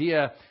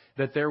idea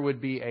that there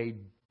would be a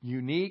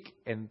unique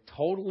and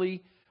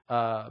totally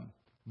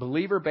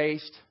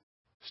believer-based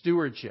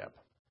stewardship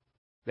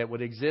that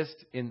would exist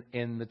in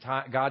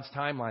God's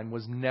timeline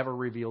was never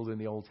revealed in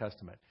the Old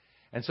Testament.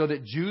 And so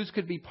that Jews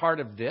could be part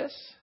of this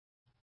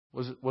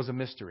was a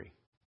mystery.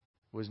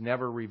 It was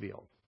never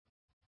revealed.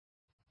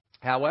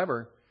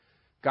 However,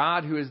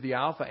 God, who is the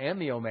Alpha and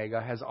the Omega,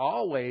 has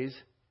always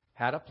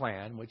had a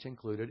plan which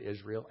included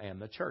Israel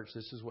and the church.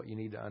 This is what you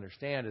need to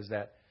understand, is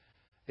that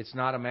it's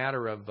not a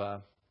matter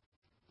of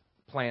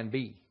plan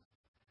B.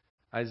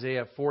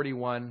 Isaiah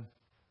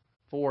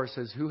 41:4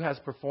 says, "Who has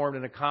performed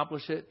and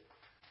accomplished it,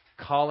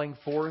 calling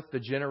forth the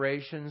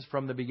generations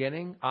from the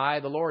beginning? I,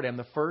 the Lord, am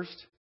the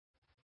first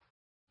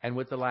And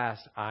with the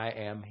last, I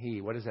am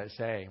He. What does that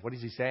say? What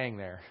is He saying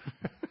there?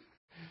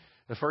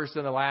 The first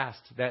and the last.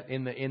 That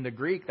in the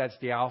Greek, that's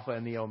the Alpha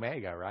and the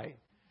Omega, right?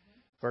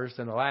 First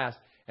and the last.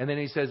 And then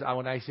He says,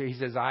 He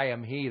says, I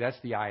am He. That's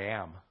the I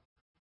am,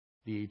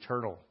 the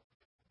eternal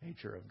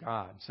nature of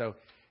God. So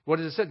what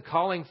does it say?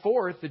 Calling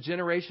forth the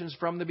generations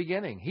from the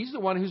beginning. He's the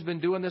one who's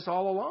been doing this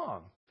all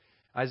along.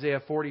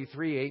 Isaiah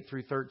 43, 8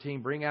 through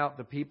 13. Bring out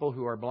the people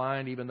who are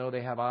blind, even though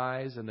they have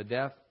eyes, and the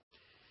deaf,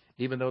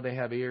 even though they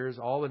have ears.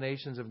 All the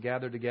nations have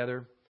gathered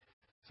together,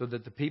 so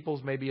that the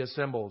peoples may be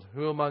assembled.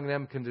 Who among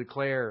them can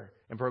declare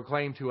and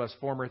proclaim to us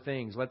former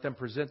things? Let them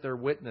present their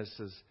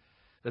witnesses,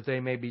 that they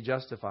may be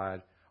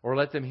justified. Or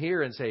let them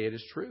hear and say, it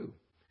is true.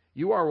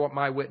 You are what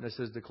my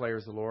witnesses,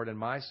 declares the Lord, and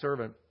my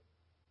servant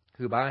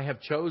whom I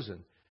have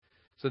chosen,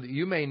 so that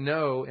you may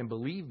know and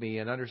believe me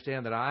and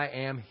understand that I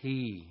am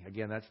He.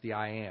 Again, that's the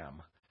I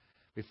am.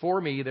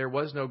 Before me there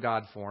was no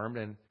God formed,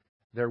 and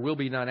there will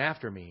be none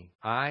after me.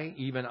 I,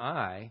 even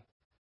I,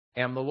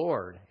 am the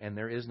Lord, and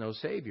there is no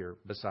Savior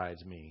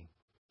besides me.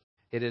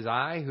 It is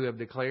I who have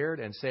declared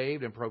and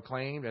saved and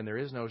proclaimed, and there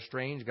is no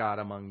strange God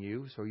among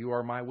you. So you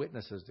are my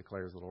witnesses,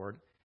 declares the Lord,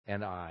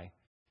 and I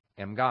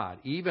am God.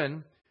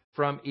 Even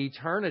from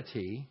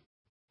eternity,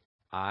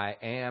 I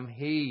am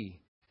He,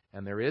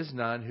 and there is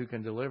none who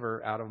can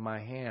deliver out of my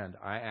hand.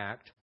 I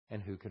act,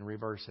 and who can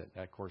reverse it?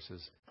 That, of course,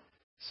 is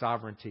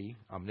sovereignty,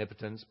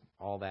 omnipotence,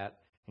 all that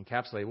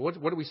encapsulated.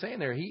 What are we saying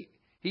there? He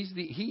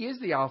is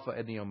the Alpha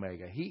and the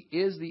Omega. He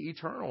is the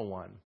eternal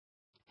one.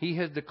 He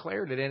has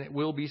declared it, and it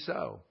will be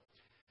so.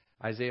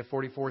 Isaiah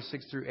 44,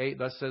 6 through 8,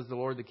 thus says the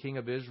Lord, the King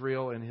of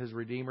Israel and His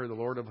Redeemer, the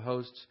Lord of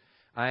hosts,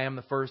 I am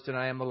the first and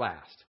I am the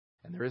last,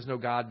 and there is no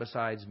God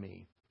besides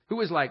me. Who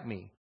is like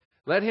me?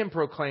 Let him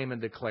proclaim and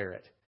declare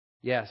it.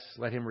 Yes,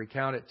 let him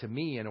recount it to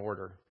me in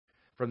order,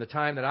 from the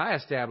time that I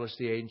established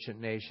the ancient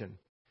nation.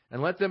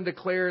 And let them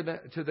declare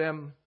to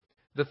them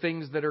the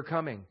things that are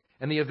coming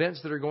and the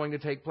events that are going to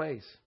take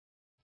place.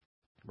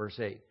 Verse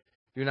 8,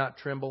 do not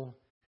tremble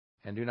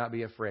and do not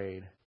be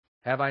afraid.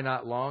 Have I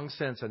not long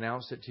since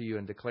announced it to you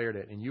and declared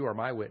it, and you are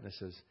my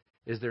witnesses?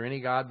 Is there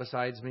any God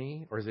besides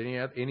me, or is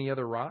there any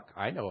other rock?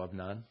 I know of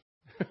none.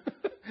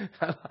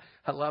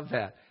 I love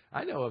that.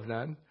 I know of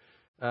none.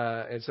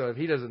 And so if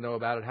He doesn't know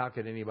about it, how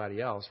could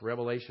anybody else?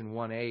 Revelation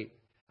 1:8,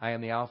 I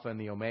am the Alpha and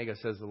the Omega,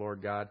 says the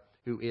Lord God,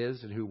 who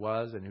is and who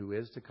was and who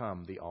is to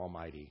come, the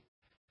Almighty.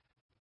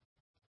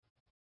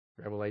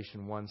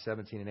 Revelation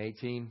 1:17 and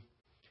 18.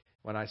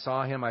 When I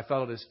saw Him, I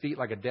fell at His feet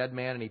like a dead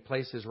man, and He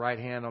placed His right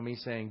hand on me,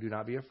 saying, do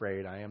not be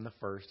afraid. I am the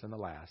first and the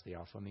last, the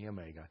Alpha and the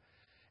Omega,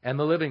 and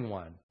the living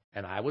one.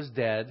 And I was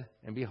dead,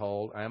 and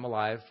behold, I am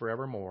alive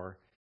forevermore,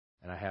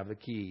 and I have the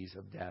keys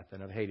of death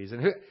and of Hades.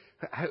 And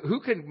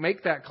who can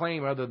make that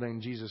claim other than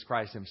Jesus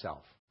Christ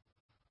Himself?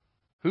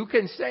 Who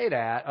can say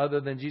that other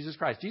than Jesus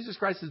Christ? Jesus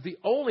Christ is the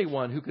only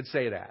one who could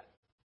say that.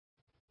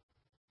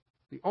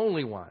 The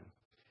only one.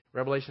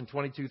 Revelation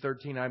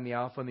 22:13, I am the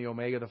Alpha and the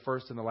Omega, the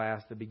first and the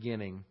last, the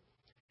beginning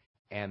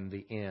and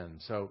the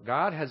end. So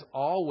God has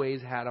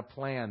always had a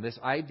plan. This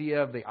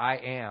idea of the I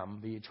am,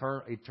 the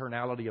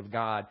eternality of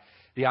God,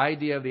 the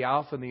idea of the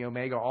Alpha and the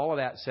Omega, all of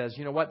that says,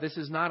 you know what? This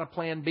is not a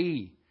plan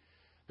B.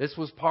 This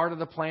was part of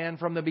the plan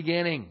from the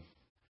beginning.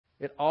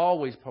 It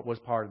always was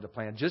part of the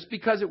plan. Just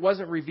because it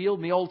wasn't revealed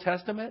in the Old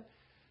Testament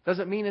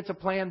doesn't mean it's a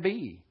plan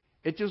B.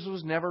 It just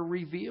was never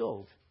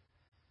revealed.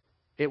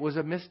 It was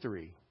a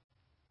mystery,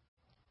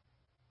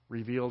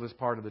 revealed as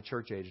part of the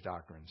church age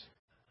doctrines.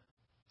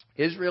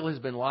 Israel has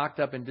been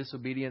locked up in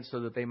disobedience so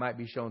that they might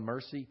be shown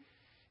mercy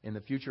in the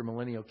future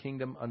millennial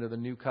kingdom under the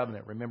new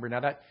covenant. Remember,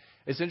 now that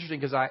it's interesting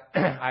because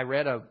I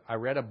read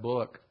a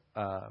book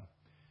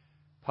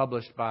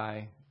published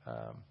by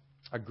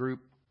a group,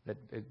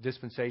 a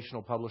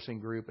dispensational publishing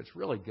group. It's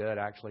really good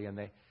actually, and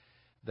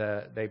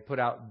they put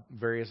out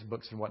various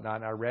books and whatnot.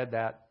 And I read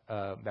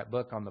that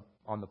book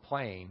on the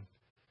plane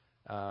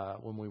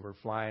when we were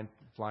flying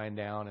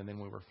down, and then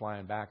we were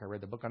flying back. I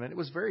read the book on it. It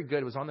was very good.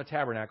 It was on the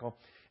Tabernacle.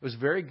 It was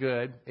very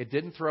good. It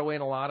didn't throw in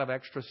a lot of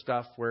extra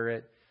stuff where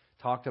it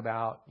talked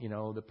about, you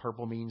know, the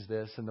purple means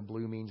this and the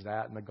blue means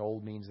that and the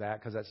gold means that,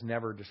 because that's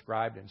never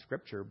described in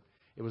Scripture.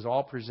 It was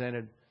all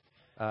presented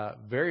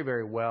very,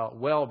 very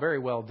very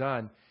well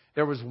done.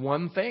 There was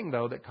one thing,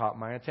 though, that caught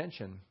my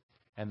attention,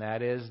 and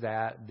that is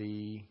that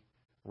the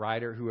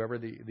writer, whoever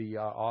the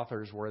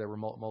authors were, there were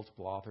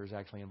multiple authors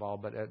actually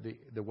involved, but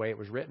the way it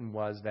was written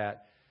was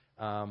that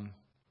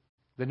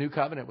the new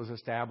covenant was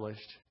established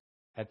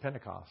at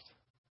Pentecost.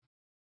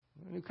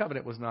 The new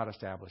covenant was not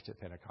established at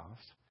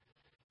Pentecost.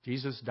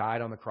 Jesus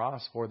died on the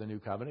cross for the new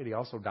covenant. He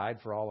also died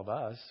for all of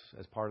us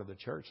as part of the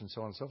church, and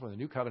so on and so forth. The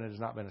new covenant has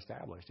not been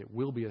established. It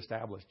will be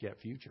established yet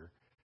future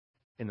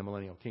in the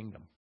millennial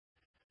kingdom.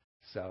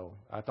 So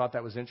I thought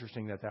that was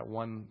interesting that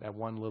one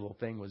little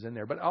thing was in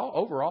there. But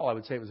overall, I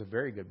would say it was a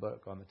very good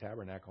book on the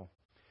tabernacle.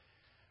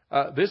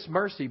 This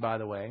mercy, by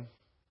the way,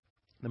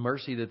 the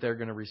mercy that they're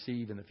going to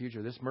receive in the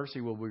future, this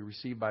mercy will be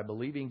received by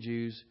believing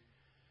Jews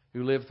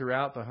who live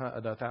throughout the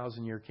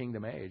 1,000-year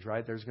kingdom age,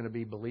 right? There's going to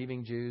be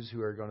believing Jews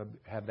who are going to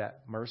have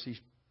that mercy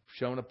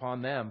shown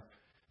upon them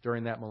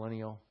during that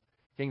millennial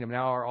kingdom.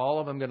 Now, are all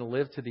of them going to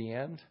live to the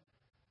end?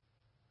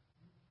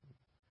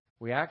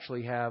 We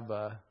actually have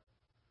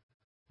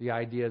the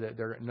idea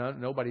that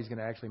nobody's going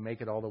to actually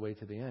make it all the way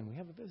to the end. We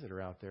have a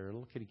visitor out there, a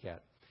little kitty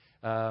cat.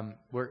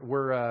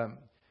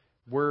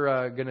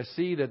 We're going to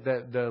see that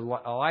the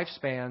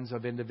lifespans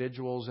of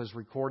individuals as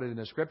recorded in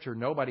the Scripture,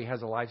 nobody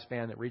has a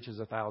lifespan that reaches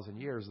 1,000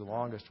 years. The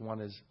longest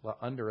one is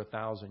under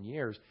 1,000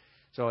 years.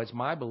 So it's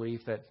my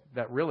belief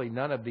that really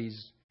none of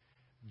these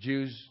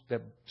Jews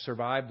that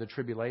survived the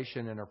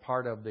tribulation and are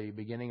part of the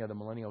beginning of the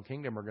millennial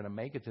kingdom are going to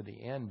make it to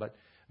the end. But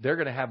they're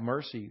going to have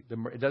mercy.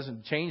 It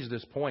doesn't change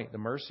this point. The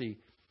mercy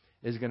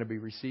is going to be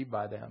received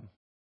by them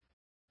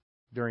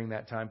during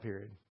that time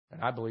period.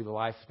 And I believe the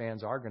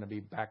lifespans are going to be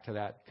back to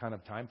that kind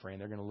of time frame.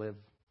 They're going to live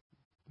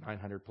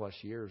 900 plus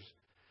years.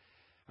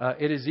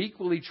 It is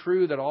equally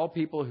true that all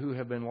people who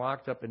have been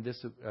locked up in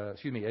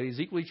it is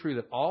equally true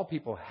that all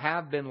people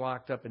have been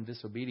locked up in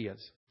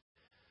disobedience,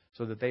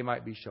 so that they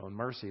might be shown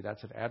mercy.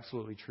 That's an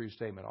absolutely true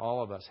statement.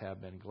 All of us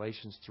have been.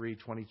 Galatians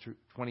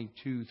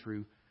 3:22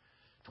 through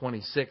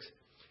 26.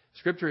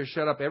 Scripture has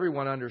shut up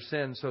everyone under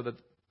sin, so that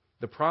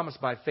the promise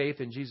by faith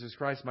in Jesus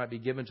Christ might be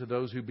given to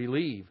those who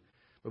believe.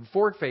 But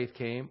before faith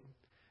came,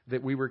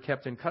 that we were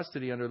kept in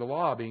custody under the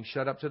law, being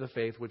shut up to the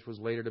faith which was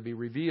later to be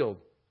revealed.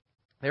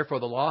 Therefore,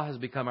 the law has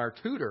become our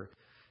tutor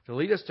to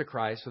lead us to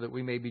Christ, so that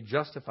we may be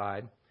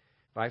justified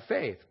by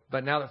faith.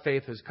 But now that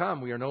faith has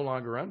come, we are no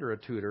longer under a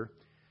tutor,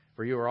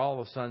 for you are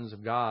all the sons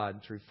of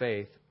God through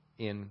faith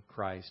in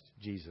Christ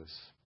Jesus.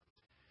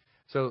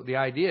 So the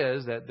idea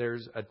is that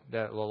that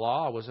the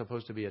law was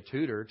supposed to be a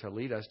tutor to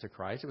lead us to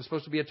Christ. It was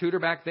supposed to be a tutor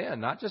back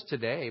then, not just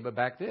today, but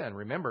back then.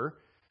 Remember,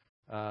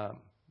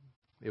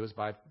 it was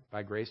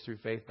by grace through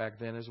faith back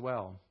then as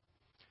well.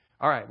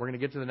 All right, we're going to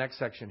get to the next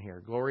section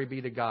here. Glory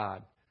be to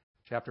God.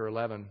 Chapter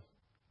 11,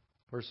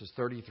 verses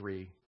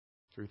 33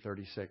 through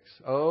 36.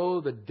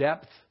 Oh, the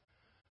depth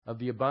of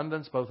the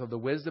abundance, both of the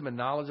wisdom and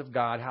knowledge of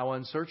God. How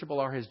unsearchable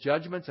are His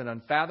judgments and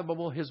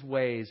unfathomable His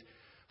ways.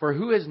 For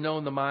who has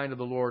known the mind of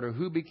the Lord, or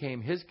who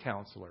became His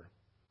counselor?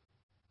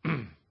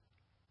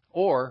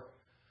 Or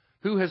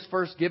who has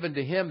first given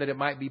to Him that it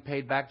might be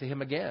paid back to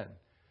Him again?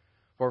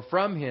 For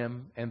from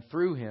Him and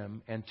through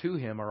Him and to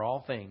Him are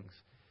all things.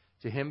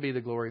 To Him be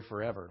the glory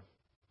forever.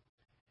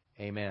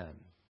 Amen.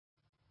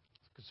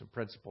 Let's get some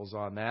principles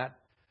on that.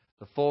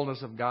 The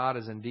fullness of God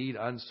is indeed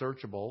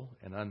unsearchable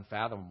and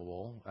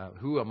unfathomable.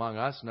 Who among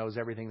us knows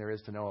everything there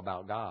is to know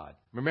about God?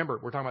 Remember,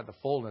 we're talking about the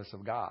fullness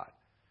of God.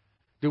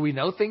 Do we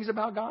know things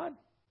about God?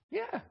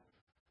 Yeah,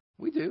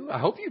 we do. I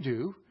hope you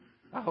do.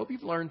 I hope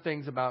you've learned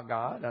things about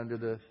God under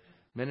the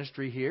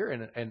ministry here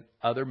and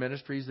other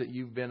ministries that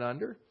you've been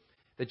under,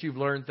 that you've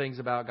learned things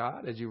about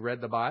God as you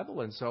read the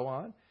Bible and so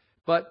on.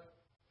 But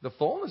the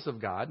fullness of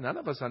God, none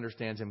of us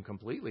understands Him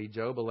completely.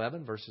 Job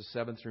 11, verses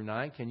 7 through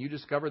 9. Can you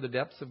discover the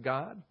depths of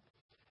God?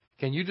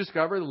 Can you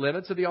discover the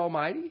limits of the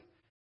Almighty?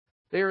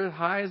 They are as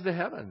high as the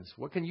heavens.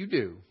 What can you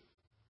do?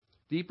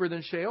 Deeper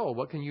than Sheol,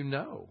 what can you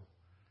know?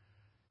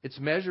 Its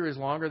measure is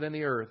longer than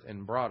the earth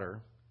and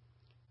broader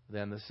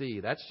than the sea.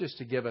 That's just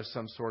to give us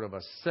some sort of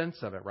a sense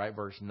of it, right?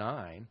 Verse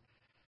 9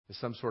 is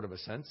some sort of a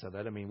sense of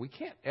it. I mean, we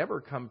can't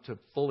ever come to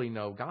fully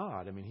know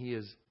God. I mean, He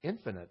is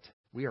infinite.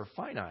 We are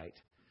finite.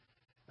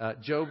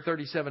 Job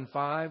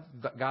 37:5,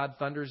 God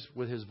thunders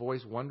with His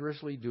voice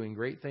wondrously, doing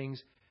great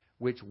things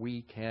which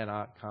we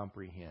cannot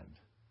comprehend.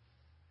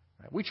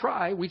 Right?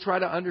 We try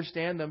to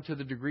understand them to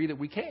the degree that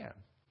we can.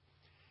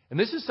 And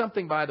this is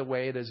something, by the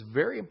way, that is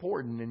very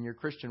important in your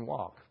Christian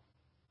walk,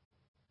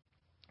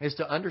 is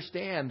to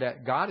understand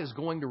that God is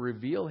going to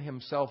reveal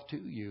Himself to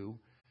you,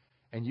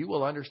 and you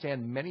will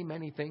understand many,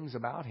 many things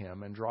about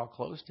Him and draw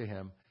close to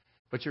Him,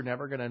 but you're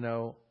never going to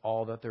know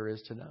all that there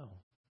is to know.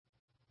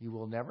 You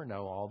will never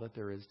know all that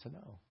there is to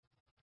know.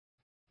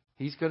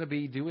 He's going to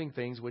be doing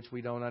things which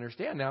we don't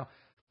understand. Now,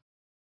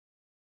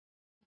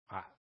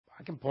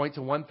 I can point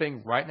to one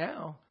thing right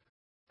now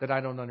that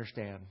I don't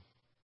understand.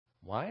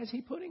 Why is He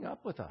putting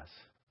up with us?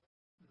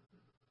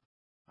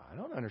 I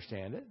don't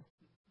understand it.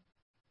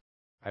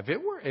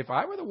 If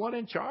I were the one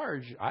in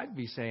charge, I'd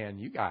be saying,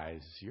 "You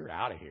guys, you're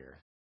out of here."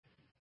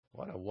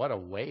 What a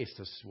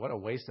waste! What a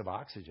waste of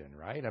oxygen,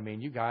 right? I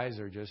mean, you guys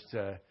are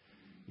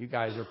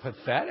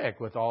pathetic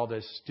with all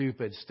this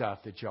stupid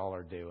stuff that y'all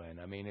are doing.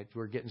 I mean,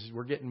 we're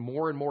getting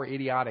more and more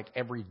idiotic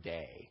every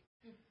day.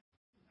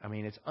 I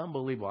mean, it's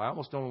unbelievable. I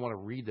almost don't want to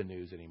read the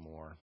news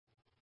anymore.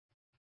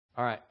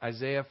 All right,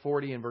 Isaiah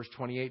 40 and verse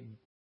 28.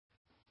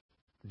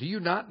 Do you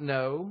not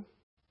know?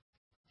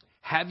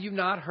 Have you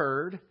not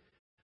heard?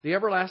 The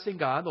everlasting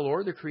God, the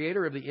Lord, the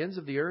creator of the ends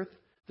of the earth,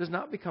 does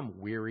not become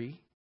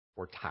weary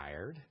or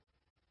tired.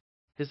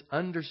 His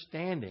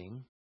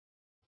understanding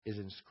is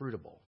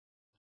inscrutable.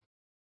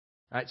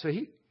 All right, so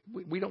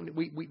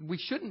we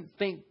shouldn't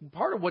think,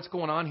 part of what's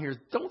going on here is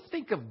don't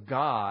think of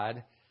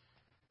God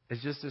as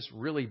just this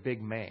really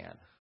big man.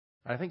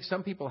 I think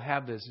some people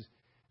have this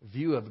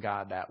view of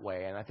God that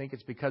way, and I think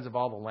it's because of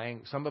all the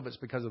some of it's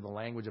because of the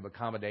language of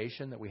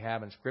accommodation that we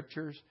have in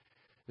Scriptures,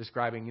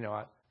 describing,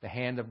 the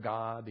hand of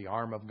God, the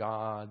arm of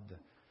God, the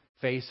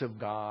face of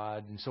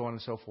God and so on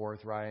and so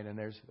forth, right? And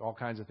there's all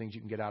kinds of things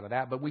you can get out of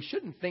that. But we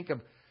shouldn't think of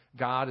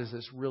God as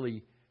this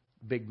really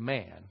big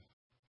man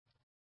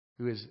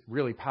who is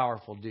really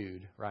powerful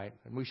dude, right?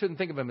 And we shouldn't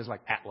think of him as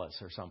like Atlas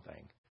or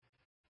something.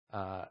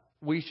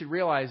 We should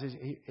realize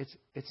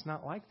it's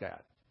not like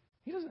that.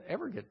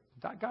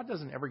 God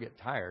doesn't ever get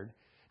tired.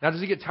 Now,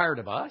 does he get tired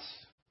of us?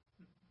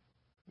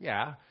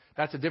 Yeah,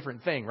 that's a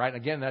different thing, right?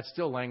 Again, that's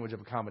still language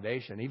of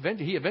accommodation.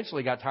 He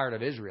eventually got tired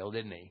of Israel,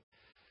 didn't he?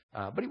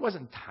 But he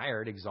wasn't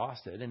tired,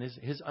 exhausted, and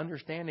his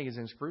understanding is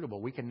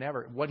inscrutable.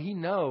 What he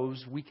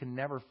knows, we can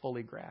never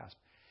fully grasp.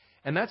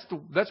 And that's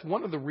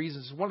one of the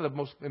reasons, one of the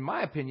most, in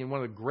my opinion,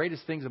 one of the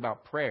greatest things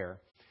about prayer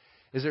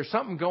is there's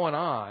something going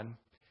on,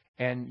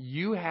 and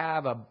you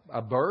have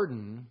a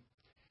burden,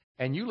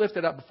 and you lift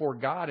it up before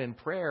God in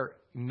prayer,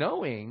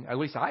 knowing, at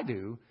least I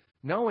do,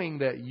 knowing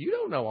that you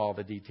don't know all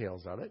the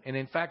details of it. And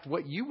in fact,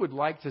 what you would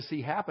like to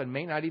see happen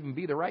may not even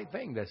be the right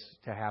thing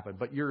to happen.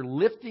 But you're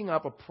lifting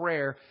up a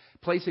prayer,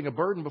 placing a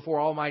burden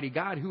before Almighty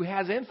God who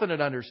has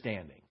infinite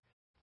understanding.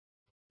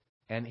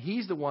 And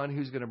He's the one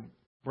who's going to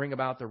bring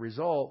about the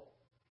result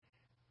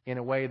in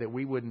a way that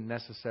we wouldn't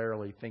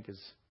necessarily think is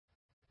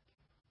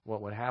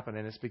what would happen.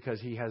 And it's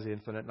because He has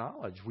infinite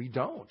knowledge. We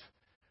don't.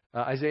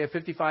 Isaiah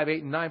 55,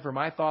 8 and 9, for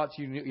my thoughts,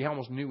 you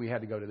almost knew we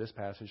had to go to this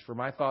passage. For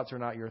my thoughts are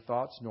not your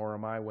thoughts, nor are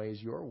my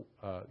ways nor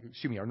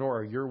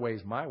are your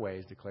ways my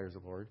ways, declares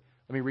the Lord.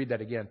 Let me read that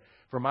again.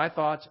 For my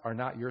thoughts are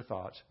not your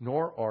thoughts,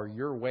 nor are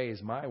your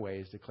ways my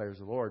ways, declares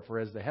the Lord. For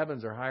as the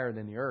heavens are higher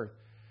than the earth,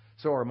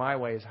 so are my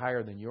ways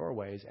higher than your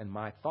ways, and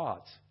my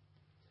thoughts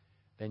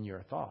than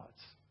your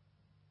thoughts.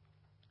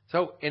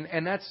 So,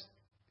 and that's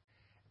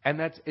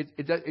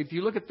if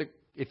you look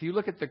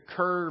at the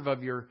curve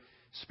of your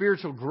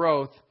spiritual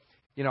growth,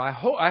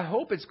 I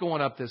hope it's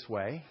going up this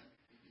way,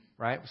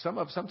 right?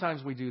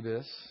 Sometimes we do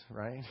this,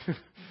 right?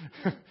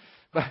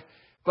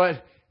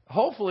 but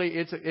hopefully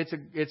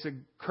it's a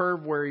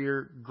curve where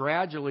you're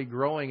gradually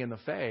growing in the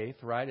faith,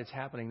 right? It's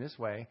happening this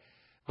way,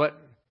 but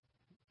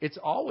it's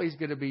always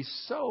going to be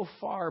so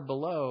far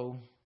below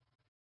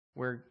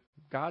where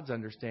God's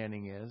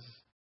understanding is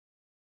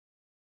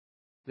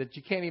that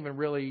you can't even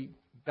really.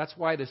 That's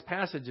why this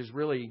passage is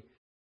really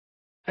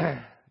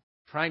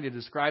trying to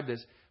describe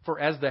this. For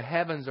as the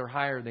heavens are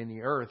higher than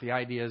the earth, the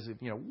idea is,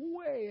 it's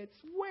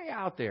way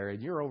out there,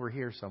 and you're over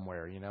here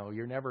somewhere.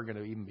 You're never going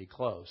to even be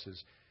close.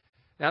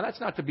 Now,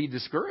 that's not to be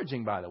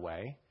discouraging, by the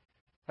way.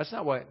 That's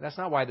not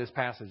why this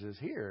passage is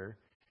here.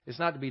 It's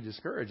not to be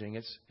discouraging.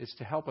 It's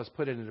to help us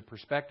put it into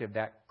perspective,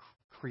 that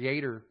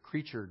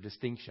creator-creature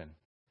distinction,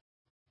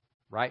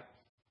 right?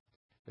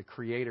 The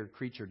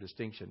creator-creature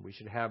distinction. We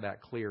should have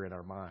that clear in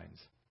our minds.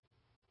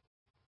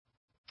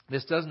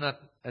 This does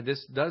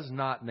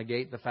not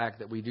negate the fact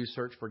that we do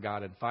search for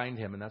God and find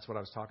Him, and that's what I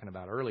was talking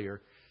about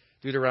earlier.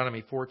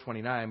 Deuteronomy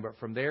 4:29. But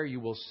from there you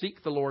will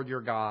seek the Lord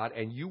your God,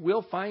 and you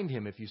will find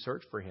Him if you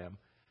search for Him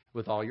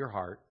with all your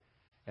heart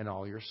and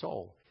all your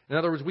soul. In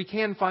other words, we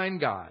can find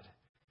God.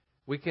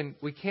 We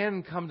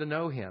can come to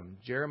know Him.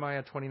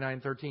 Jeremiah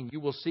 29:13. You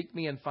will seek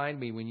me and find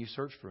me when you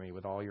search for me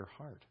with all your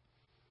heart.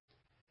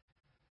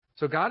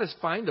 So God is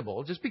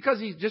findable. Just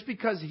because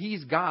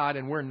He's God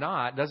and we're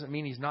not doesn't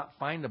mean He's not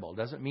findable.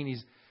 Doesn't mean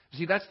He's.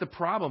 See, that's the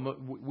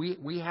problem.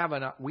 We have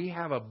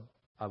an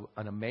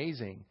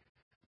amazing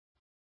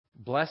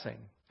blessing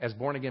as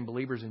born again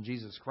believers in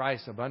Jesus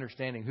Christ of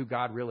understanding who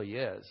God really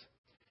is,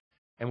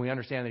 and we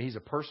understand that He's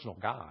a personal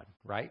God,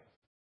 right?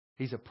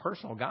 He's a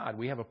personal God.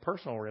 We have a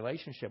personal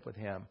relationship with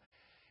Him.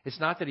 It's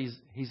not that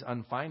He's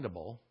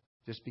unfindable.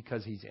 Just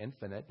because He's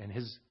infinite and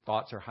His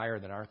thoughts are higher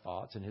than our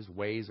thoughts and His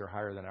ways are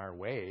higher than our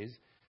ways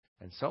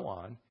and so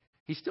on.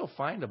 He's still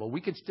findable.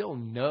 We can still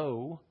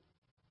know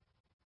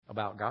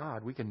about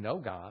God. We can know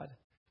God.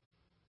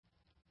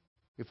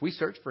 If we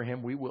search for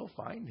Him, we will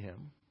find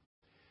Him.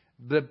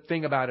 The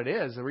thing about it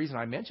is, the reason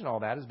I mention all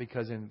that is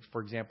because,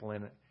 for example,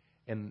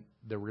 in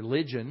the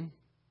religion,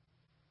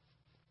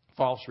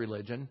 false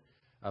religion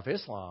of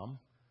Islam,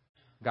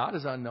 God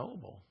is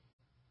unknowable.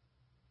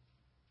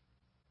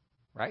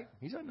 Right?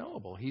 He's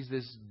unknowable. He's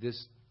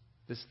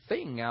this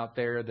thing out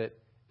there that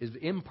is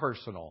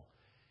impersonal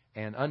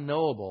and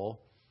unknowable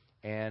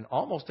and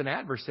almost an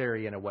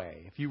adversary in a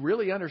way. If you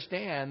really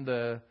understand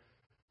the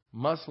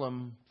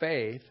Muslim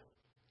faith,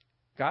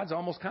 God's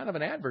almost kind of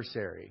an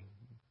adversary,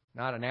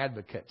 not an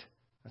advocate.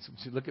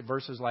 Look at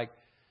verses like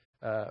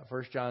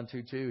 1 John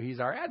 2:2. He's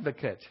our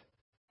advocate.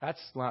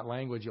 That's not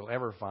language you'll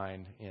ever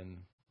find in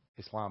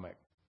Islamic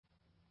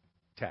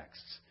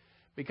texts.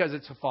 Because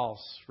it's a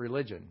false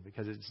religion,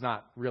 because it's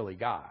not really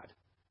God.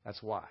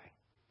 That's why.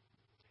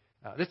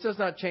 This does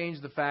not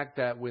change the fact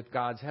that with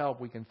God's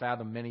help, we can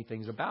fathom many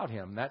things about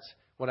Him. That's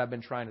what I've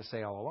been trying to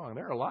say all along.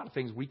 There are a lot of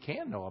things we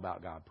can know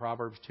about God.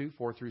 Proverbs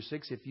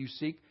 2:4-6. If you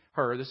seek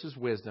her, this is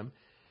wisdom.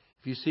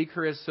 If you seek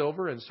her as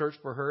silver and search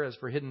for her as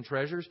for hidden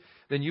treasures,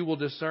 then you will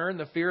discern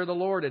the fear of the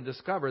Lord and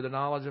discover the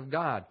knowledge of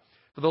God.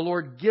 For the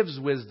Lord gives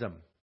wisdom.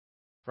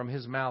 From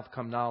His mouth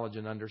come knowledge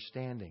and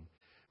understanding.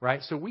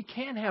 Right? So we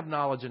can have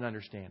knowledge and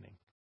understanding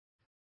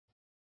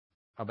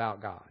about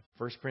God.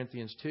 1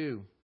 Corinthians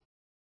 2,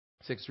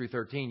 6 through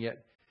 13,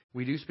 yet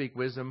we do speak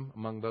wisdom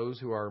among those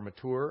who are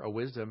mature, a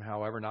wisdom,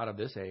 however, not of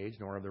this age,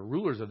 nor of the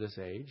rulers of this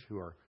age who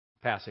are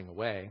passing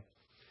away.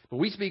 But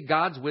we speak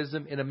God's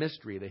wisdom in a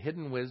mystery, the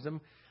hidden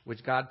wisdom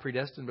which God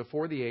predestined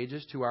before the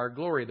ages to our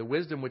glory, the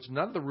wisdom which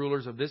none of the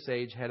rulers of this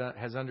age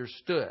has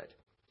understood.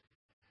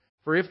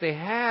 For if they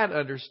had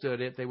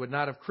understood it, they would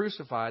not have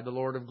crucified the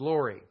Lord of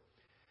glory.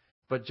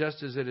 But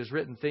just as it is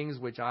written, things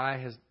which eye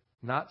has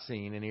not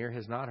seen and ear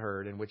has not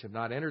heard, and which have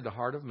not entered the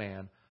heart of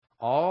man,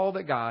 all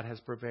that God has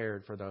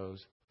prepared for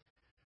those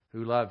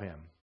who love Him.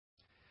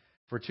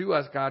 For to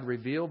us God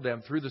revealed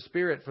them through the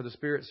Spirit, for the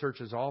Spirit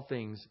searches all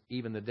things,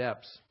 even the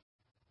depths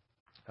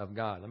of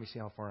God. Let me see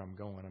how far I'm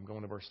going. I'm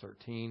going to verse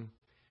 13.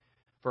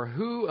 For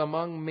who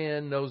among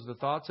men knows the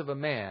thoughts of a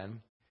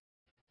man,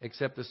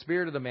 except the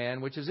spirit of the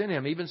man which is in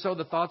him? Even so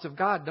the thoughts of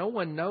God no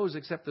one knows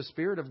except the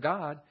Spirit of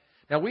God.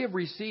 Now we have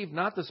received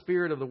not the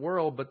spirit of the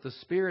world, but the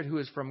Spirit who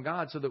is from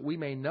God, so that we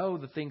may know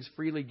the things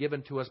freely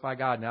given to us by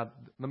God. Now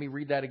let me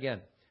read that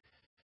again.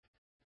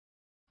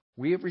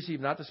 We have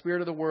received not the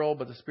spirit of the world,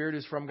 but the Spirit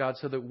is from God,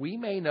 so that we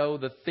may know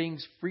the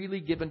things freely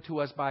given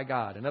to us by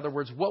God. In other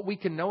words, what we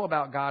can know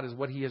about God is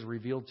what He has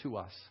revealed to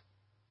us.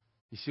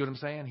 You see what I'm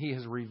saying? He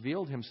has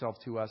revealed Himself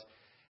to us,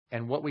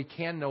 and what we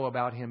can know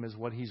about Him is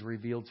what He's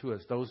revealed to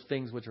us, those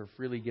things which are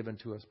freely given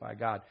to us by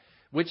God.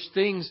 Which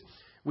things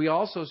we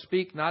also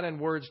speak not in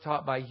words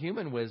taught by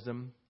human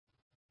wisdom,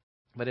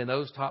 but in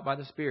those taught by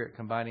the Spirit,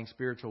 combining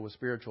spiritual with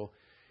spiritual.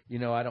 You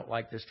know, I don't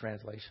like this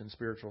translation,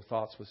 spiritual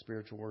thoughts with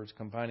spiritual words.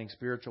 Combining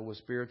spiritual with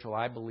spiritual,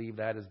 I believe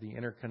that is the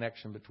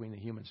interconnection between the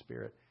human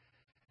spirit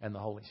and the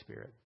Holy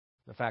Spirit.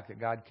 The fact that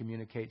God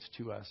communicates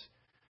to us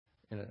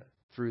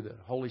through the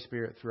Holy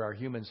Spirit, through our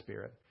human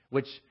spirit,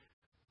 which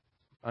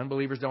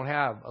unbelievers don't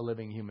have a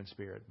living human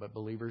spirit, but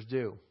believers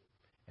do.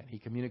 And He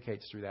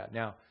communicates through that.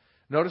 Now,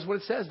 notice what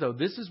it says, though.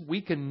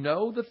 We can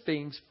know the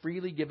things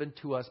freely given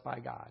to us by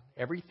God.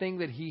 Everything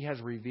that He has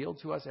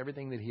revealed to us,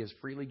 everything that He has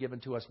freely given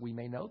to us, we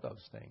may know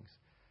those things.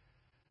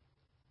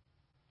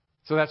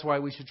 So that's why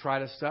we should try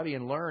to study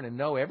and learn and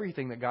know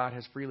everything that God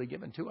has freely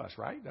given to us,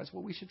 right? That's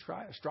what we should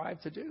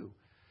strive to do.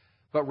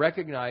 But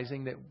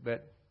recognizing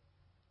that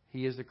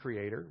He is the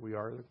Creator, we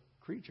are the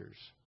creatures.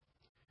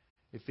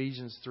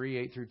 Ephesians 3,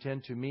 8 through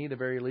 10, to me, the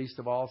very least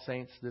of all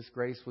saints, this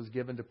grace was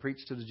given to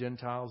preach to the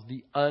Gentiles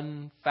the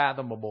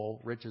unfathomable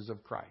riches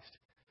of Christ.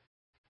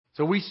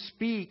 So we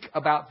speak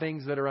about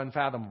things that are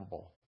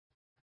unfathomable.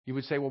 You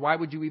would say, well, why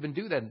would you even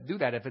do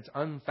that? If it's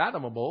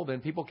unfathomable, then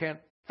people can't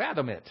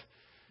fathom it.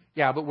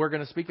 Yeah, but we're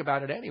going to speak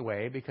about it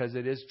anyway because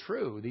it is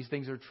true. These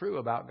things are true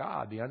about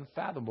God, the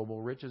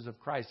unfathomable riches of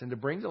Christ. And to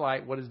bring to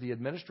light what is the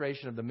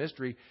administration of the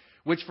mystery,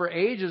 which for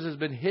ages has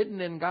been hidden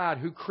in God,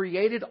 who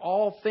created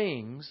all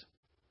things,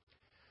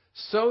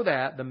 so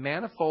that the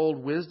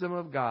manifold wisdom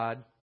of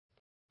God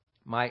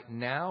might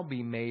now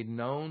be made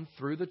known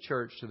through the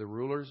church to the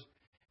rulers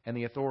and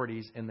the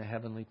authorities in the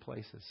heavenly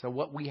places. So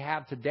what we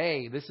have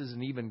today, this is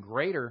an even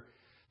greater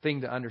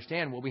thing to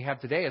understand. What we have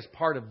today as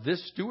part of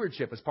this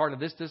stewardship, as part of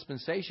this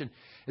dispensation,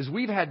 is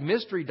we've had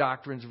mystery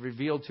doctrines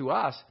revealed to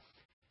us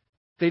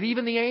that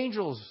even the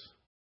angels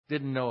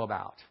didn't know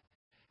about.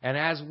 And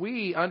as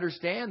we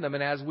understand them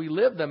and as we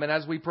live them and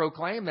as we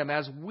proclaim them,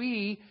 as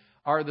we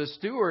are the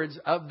stewards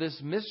of this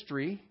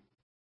mystery,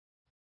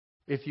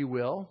 if you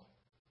will,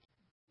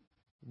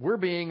 we're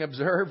being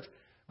observed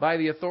by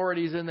the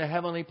authorities in the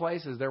heavenly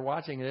places. They're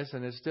watching this,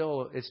 and it's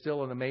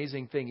still an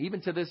amazing thing.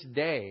 Even to this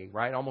day,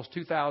 right, almost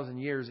 2,000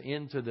 years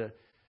into the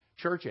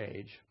church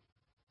age,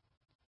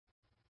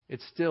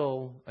 it's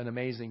still an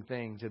amazing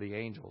thing to the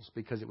angels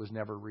because it was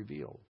never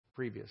revealed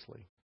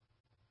previously.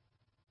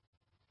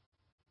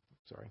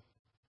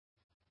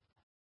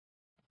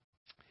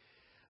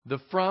 The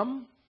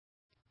from,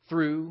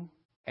 through,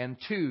 and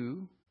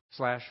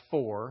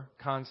to/for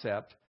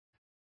concept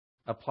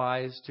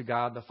applies to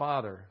God the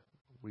Father.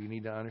 We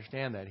need to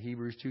understand that.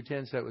 Hebrews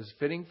 2:10 said it was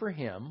fitting for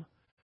Him,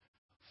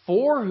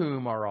 for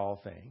whom are all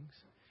things,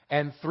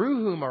 and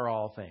through whom are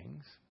all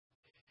things,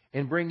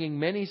 in bringing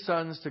many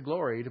sons to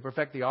glory, to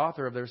perfect the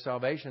author of their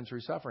salvation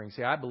through suffering.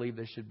 See, I believe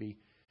this should be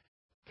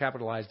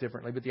capitalized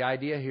differently, but the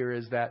idea here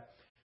is that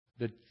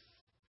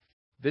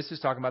this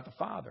is talking about the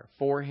Father.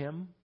 For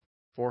Him,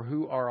 for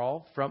whom are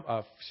all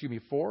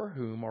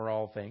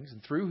things,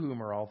 and through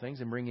whom are all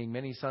things, and bringing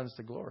many sons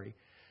to glory.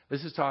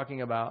 This is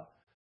talking about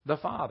the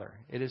Father.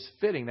 It is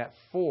fitting that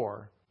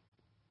for,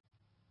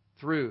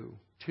 through,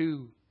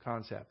 to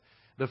concept.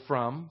 The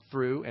from,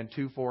 through, and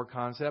to, for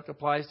concept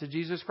applies to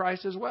Jesus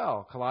Christ as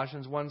well.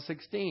 Colossians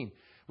 1:16.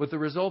 With the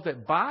result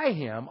that by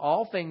Him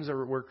all things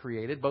were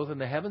created, both in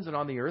the heavens and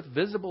on the earth,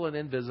 visible and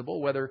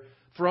invisible, whether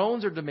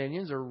thrones or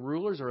dominions or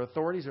rulers or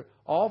authorities,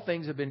 all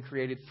things have been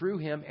created through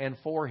Him and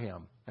for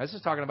Him. Now, this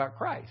is talking about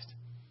Christ.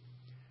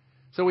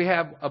 So we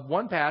have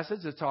one passage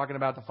that's talking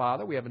about the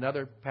Father. We have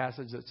another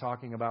passage that's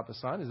talking about the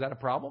Son. Is that a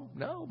problem?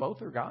 No,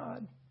 both are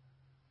God.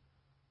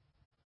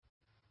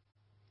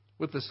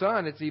 With the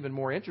Son, it's even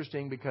more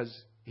interesting because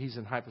He's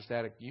in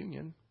hypostatic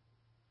union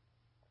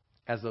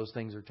as those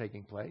things are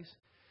taking place.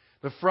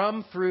 The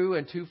from, through,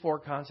 and to, for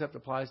concept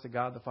applies to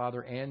God the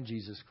Father and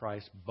Jesus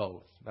Christ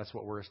both. That's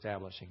what we're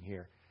establishing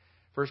here.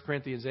 1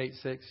 Corinthians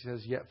 8:6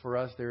 says, "Yet for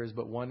us there is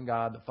but one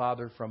God, the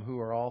Father, from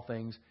whom are all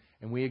things,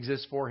 and we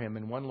exist for Him,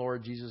 and one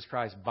Lord Jesus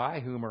Christ, by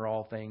whom are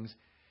all things,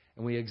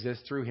 and we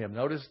exist through Him."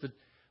 Notice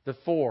the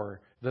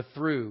for, the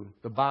through,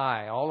 the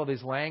by, all of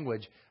His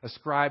language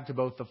ascribed to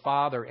both the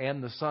Father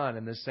and the Son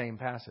in this same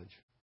passage.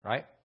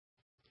 Right?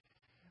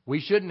 We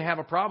shouldn't have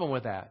a problem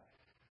with that.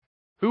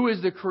 Who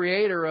is the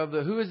creator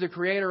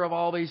of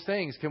all these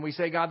things? Can we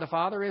say God the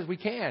Father is? We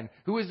can.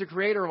 Who is the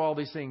creator of all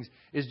these things?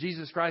 Is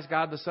Jesus Christ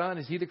God the Son?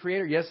 Is He the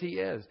creator? Yes, He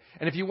is.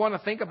 And if you want to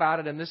think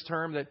about it in this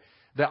term, that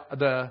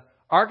the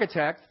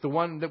architect, the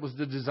one that was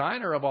the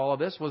designer of all of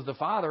this, was the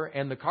Father,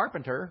 and the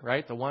carpenter,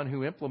 right, the one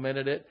who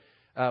implemented it,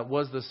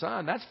 was the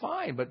Son. That's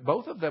fine, but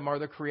both of them are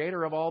the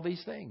creator of all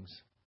these things.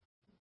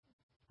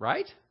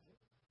 Right?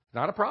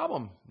 Not a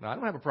problem. I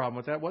don't have a problem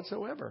with that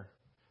whatsoever.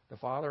 The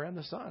Father and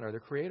the Son are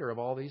the creator of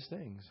all these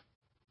things.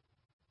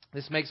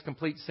 This makes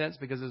complete sense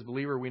because as a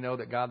believer we know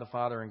that God the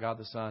Father and God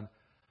the Son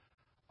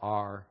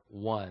are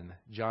one.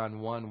 John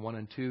 1,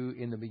 and 2,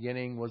 in the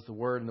beginning was the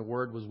Word, and the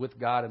Word was with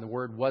God, and the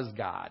Word was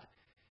God.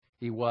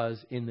 He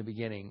was in the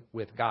beginning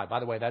with God. By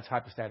the way, that's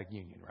hypostatic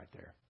union right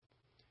there.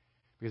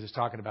 Because it's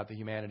talking about the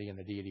humanity and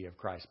the deity of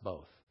Christ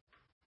both.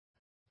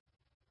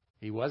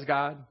 He was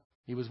God.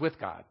 He was with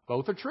God.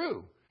 Both are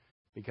true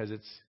because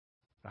it's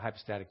a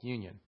hypostatic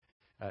union.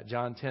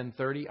 John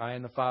 10:30, "I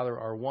and the Father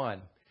are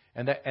one."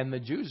 And the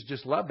Jews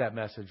just loved that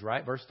message,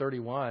 right? Verse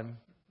 31,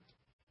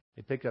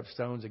 they picked up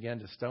stones again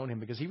to stone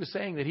Him because He was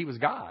saying that He was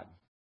God.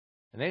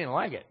 And they didn't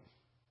like it.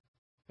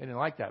 They didn't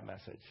like that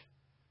message.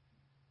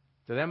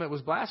 To them it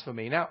was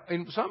blasphemy. Now,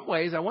 in some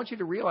ways, I want you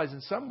to realize in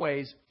some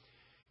ways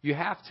you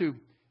have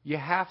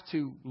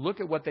to look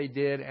at what they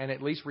did and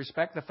at least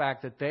respect the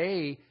fact that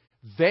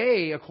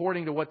they,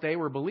 according to what they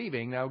were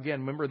believing, now again,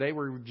 remember they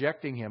were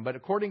rejecting Him, but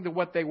according to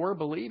what they were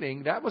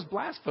believing, that was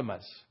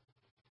blasphemous.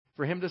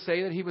 For Him to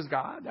say that He was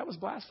God, that was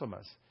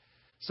blasphemous.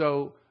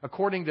 So,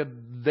 according to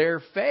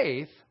their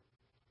faith,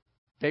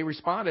 they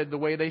responded the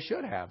way they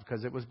should have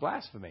because it was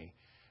blasphemy.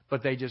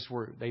 But they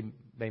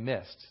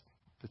missed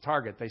the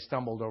target. They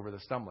stumbled over the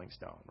stumbling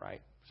stone,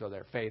 right? So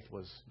their faith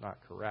was not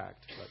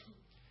correct.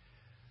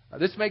 But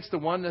this makes the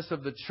oneness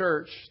of the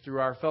church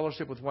through our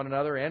fellowship with one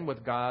another and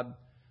with God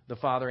the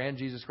Father and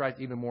Jesus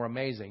Christ even more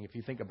amazing, if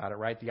you think about it,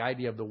 right? The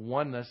idea of the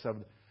oneness of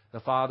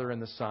the Father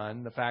and the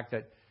Son, the fact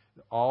that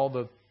all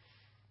the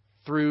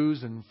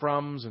throughs and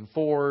froms and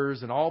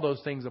fors and all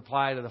those things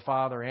apply to the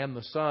Father and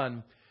the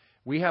Son.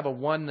 We have a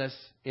oneness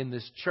in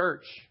this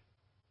church,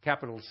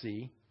 capital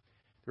C,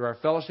 through our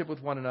fellowship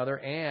with one another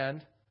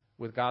and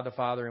with God the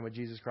Father and with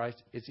Jesus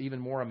Christ. It's even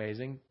more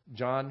amazing.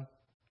 John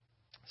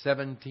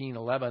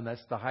 17:11,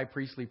 that's the high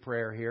priestly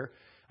prayer here.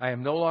 "I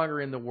am no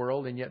longer in the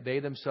world, and yet they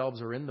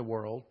themselves are in the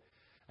world.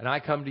 And I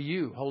come to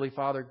you, Holy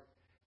Father,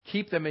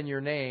 keep them in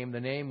your name,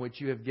 the name which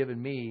you have given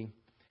me,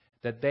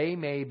 that they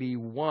may be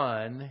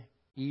one,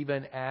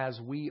 even as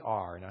we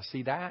are." Now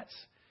see,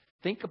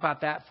 think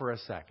about that for a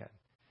second.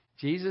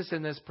 Jesus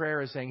in this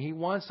prayer is saying He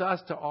wants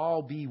us to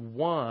all be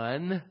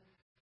one,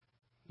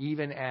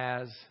 even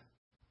as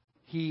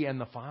He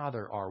and the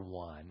Father are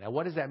one. Now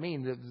what does that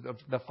mean?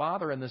 The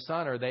Father and the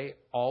Son, are they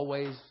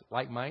always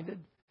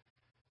like-minded?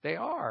 They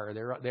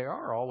are. They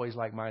are always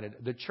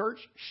like-minded. The church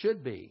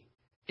should be.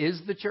 Is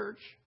the church?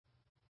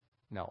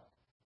 No.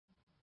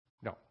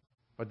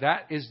 But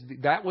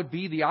that would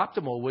be the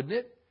optimal, wouldn't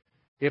it?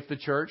 If the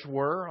church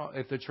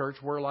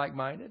were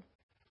like-minded.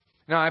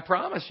 Now I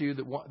promise you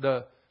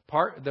that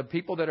the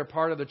people that are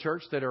part of the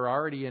church that are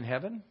already in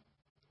heaven,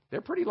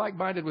 they're pretty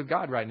like-minded with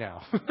God right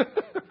now,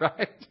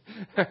 right?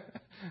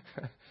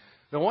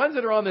 The ones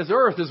that are on this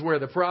earth is where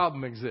the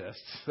problem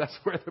exists. That's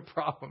where the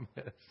problem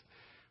is.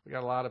 We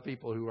got a lot of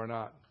people who are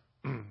not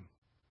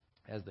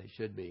as they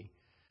should be.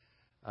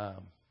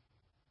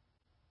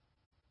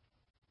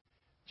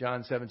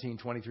 John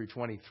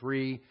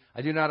 17:20-23.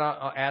 "I do not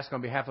ask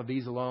on behalf of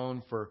these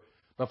alone,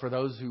 but for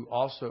those who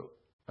also..."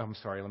 I'm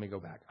sorry, let me go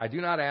back. "I do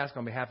not ask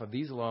on behalf of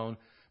these alone,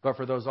 but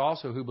for those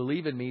also who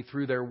believe in me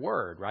through their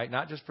word." Right?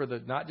 Not just for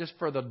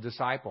the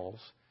disciples,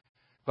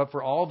 but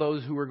for all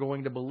those who are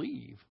going to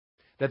believe,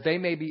 that they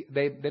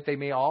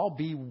may all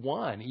be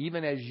one,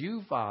 even as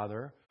you,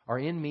 Father, are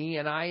in me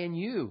and I in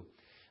you,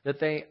 that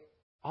they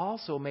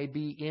also may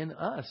be in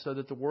us, so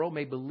that the world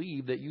may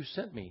believe that you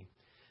sent me.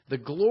 The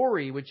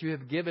glory which you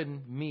have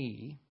given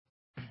me,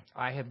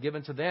 I have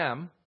given to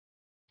them,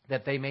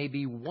 that they may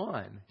be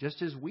one,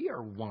 just as we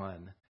are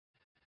one.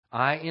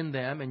 I in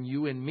them and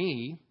you in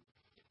me,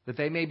 that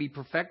they may be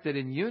perfected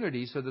in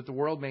unity, so that the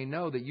world may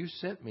know that you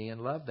sent me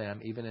and loved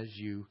them, even as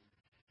you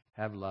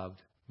have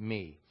loved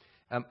me.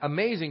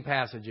 Amazing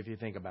passage if you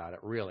think about it,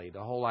 really,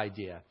 the whole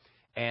idea.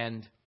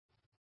 And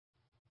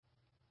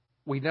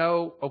we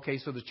know, okay,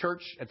 so the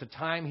church, at the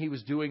time he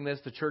was doing this,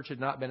 the church had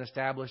not been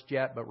established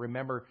yet. But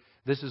remember,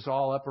 this is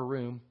all upper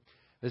room.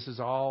 This is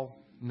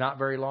all not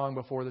very long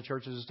before the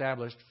church is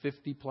established,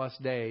 50 plus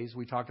days.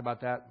 We talked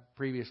about that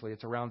previously.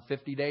 It's around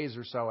 50 days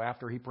or so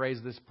after he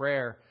prays this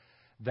prayer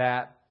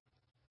that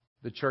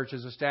the church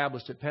is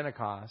established at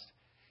Pentecost.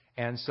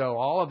 And so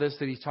all of this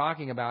that he's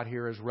talking about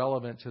here is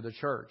relevant to the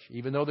church,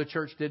 even though the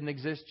church didn't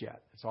exist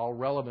yet. It's all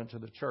relevant to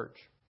the church.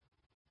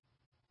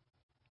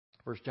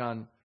 1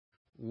 John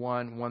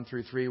 1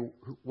 through 3,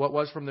 what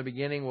was from the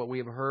beginning, what we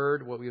have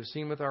heard, what we have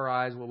seen with our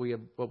eyes, what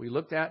we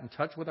looked at and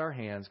touched with our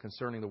hands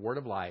concerning the word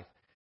of life.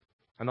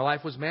 And the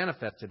life was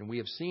manifested, and we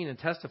have seen and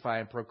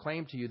testified and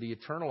proclaimed to you the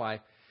eternal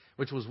life,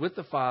 which was with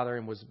the Father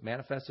and was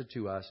manifested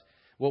to us.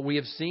 What we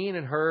have seen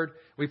and heard,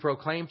 we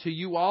proclaim to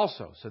you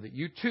also, so that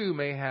you too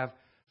may have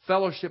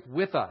fellowship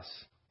with us.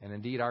 And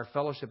indeed, our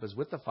fellowship is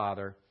with the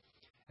Father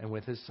and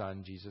with His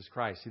Son, Jesus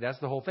Christ. See, that's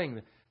the whole thing.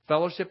 The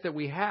fellowship that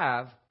we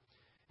have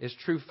is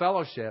true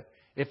fellowship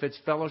if it's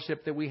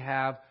fellowship that we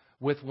have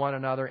with one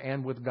another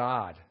and with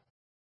God.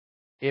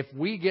 If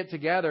we get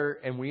together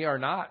and we are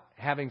not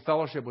having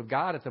fellowship with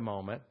God at the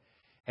moment,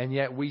 and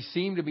yet we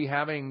seem to be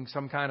having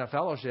some kind of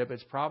fellowship,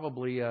 it's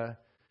probably a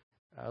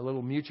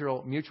little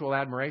mutual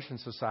admiration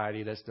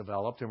society that's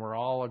developed, and we're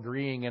all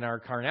agreeing in our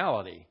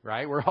carnality,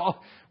 right? We're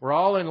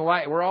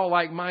all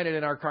like-minded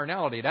in our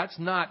carnality. That's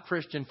not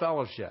Christian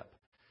fellowship.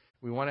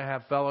 We want to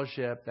have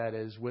fellowship that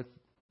is with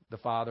the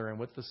Father and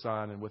with the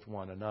Son and with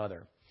one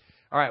another.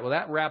 All right, well,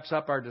 that wraps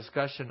up our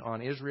discussion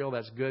on Israel.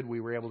 That's good. We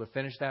were able to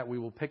finish that. We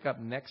will pick up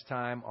next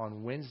time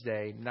on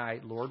Wednesday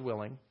night, Lord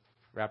willing,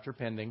 rapture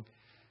pending.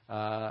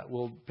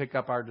 We'll pick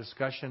up our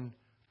discussion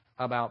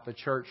about the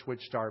church,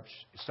 which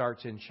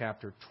starts in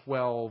chapter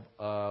 12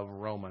 of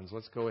Romans.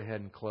 Let's go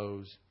ahead and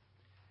close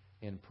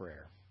in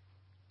prayer.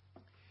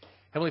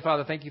 Heavenly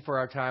Father, thank you for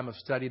our time of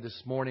study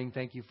this morning.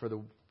 Thank you for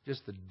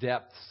just the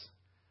depths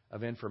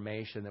of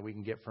information that we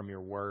can get from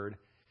your word.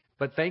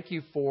 But thank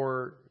you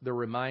for the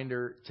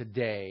reminder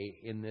today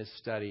in this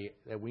study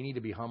that we need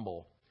to be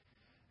humble,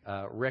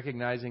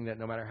 recognizing that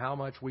no matter how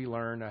much we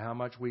learn, or how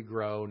much we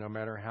grow, no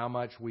matter how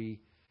much we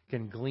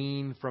can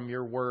glean from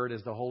your word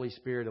as the Holy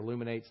Spirit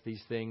illuminates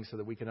these things so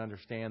that we can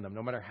understand them,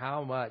 no matter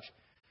how much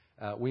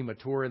we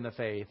mature in the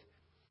faith,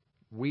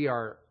 we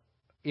are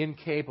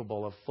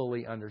incapable of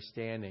fully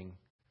understanding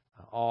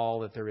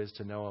all that there is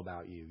to know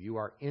about you. You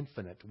are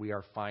infinite. We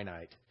are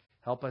finite.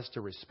 Help us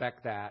to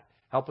respect that.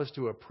 Help us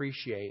to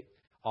appreciate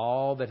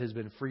all that has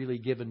been freely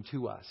given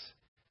to us.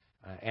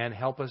 And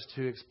help us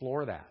to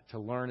explore that, to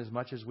learn as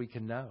much as we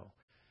can know.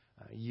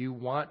 You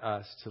want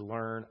us to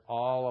learn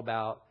all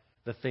about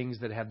the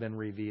things that have been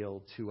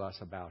revealed to us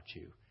about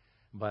you.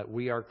 But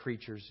we are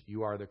creatures.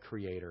 You are the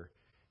Creator.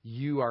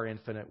 You are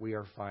infinite. We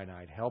are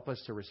finite. Help us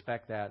to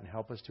respect that and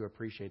help us to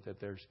appreciate that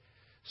there's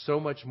so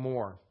much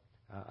more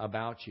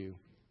about you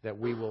that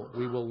we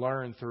will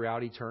learn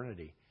throughout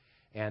eternity.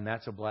 And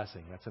that's a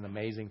blessing. That's an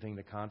amazing thing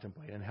to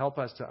contemplate. And help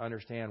us to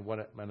understand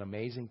what an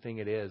amazing thing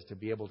it is to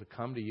be able to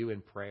come to you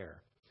in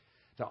prayer,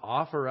 to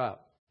offer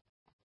up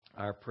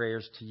our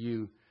prayers to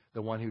you,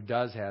 the one who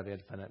does have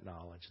infinite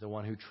knowledge, the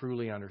one who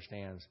truly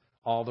understands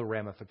all the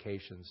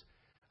ramifications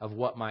of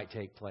what might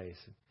take place.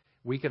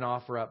 We can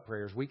offer up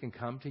prayers. We can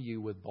come to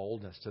you with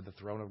boldness to the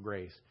throne of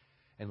grace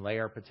and lay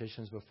our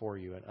petitions before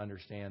you and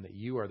understand that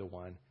you are the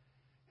one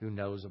who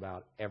knows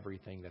about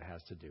everything that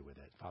has to do with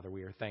it. Father,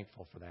 we are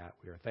thankful for that.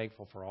 We are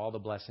thankful for all the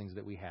blessings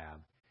that we have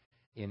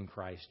in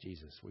Christ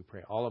Jesus. We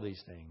pray all of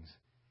these things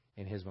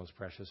in His most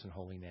precious and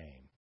holy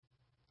name.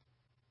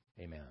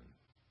 Amen.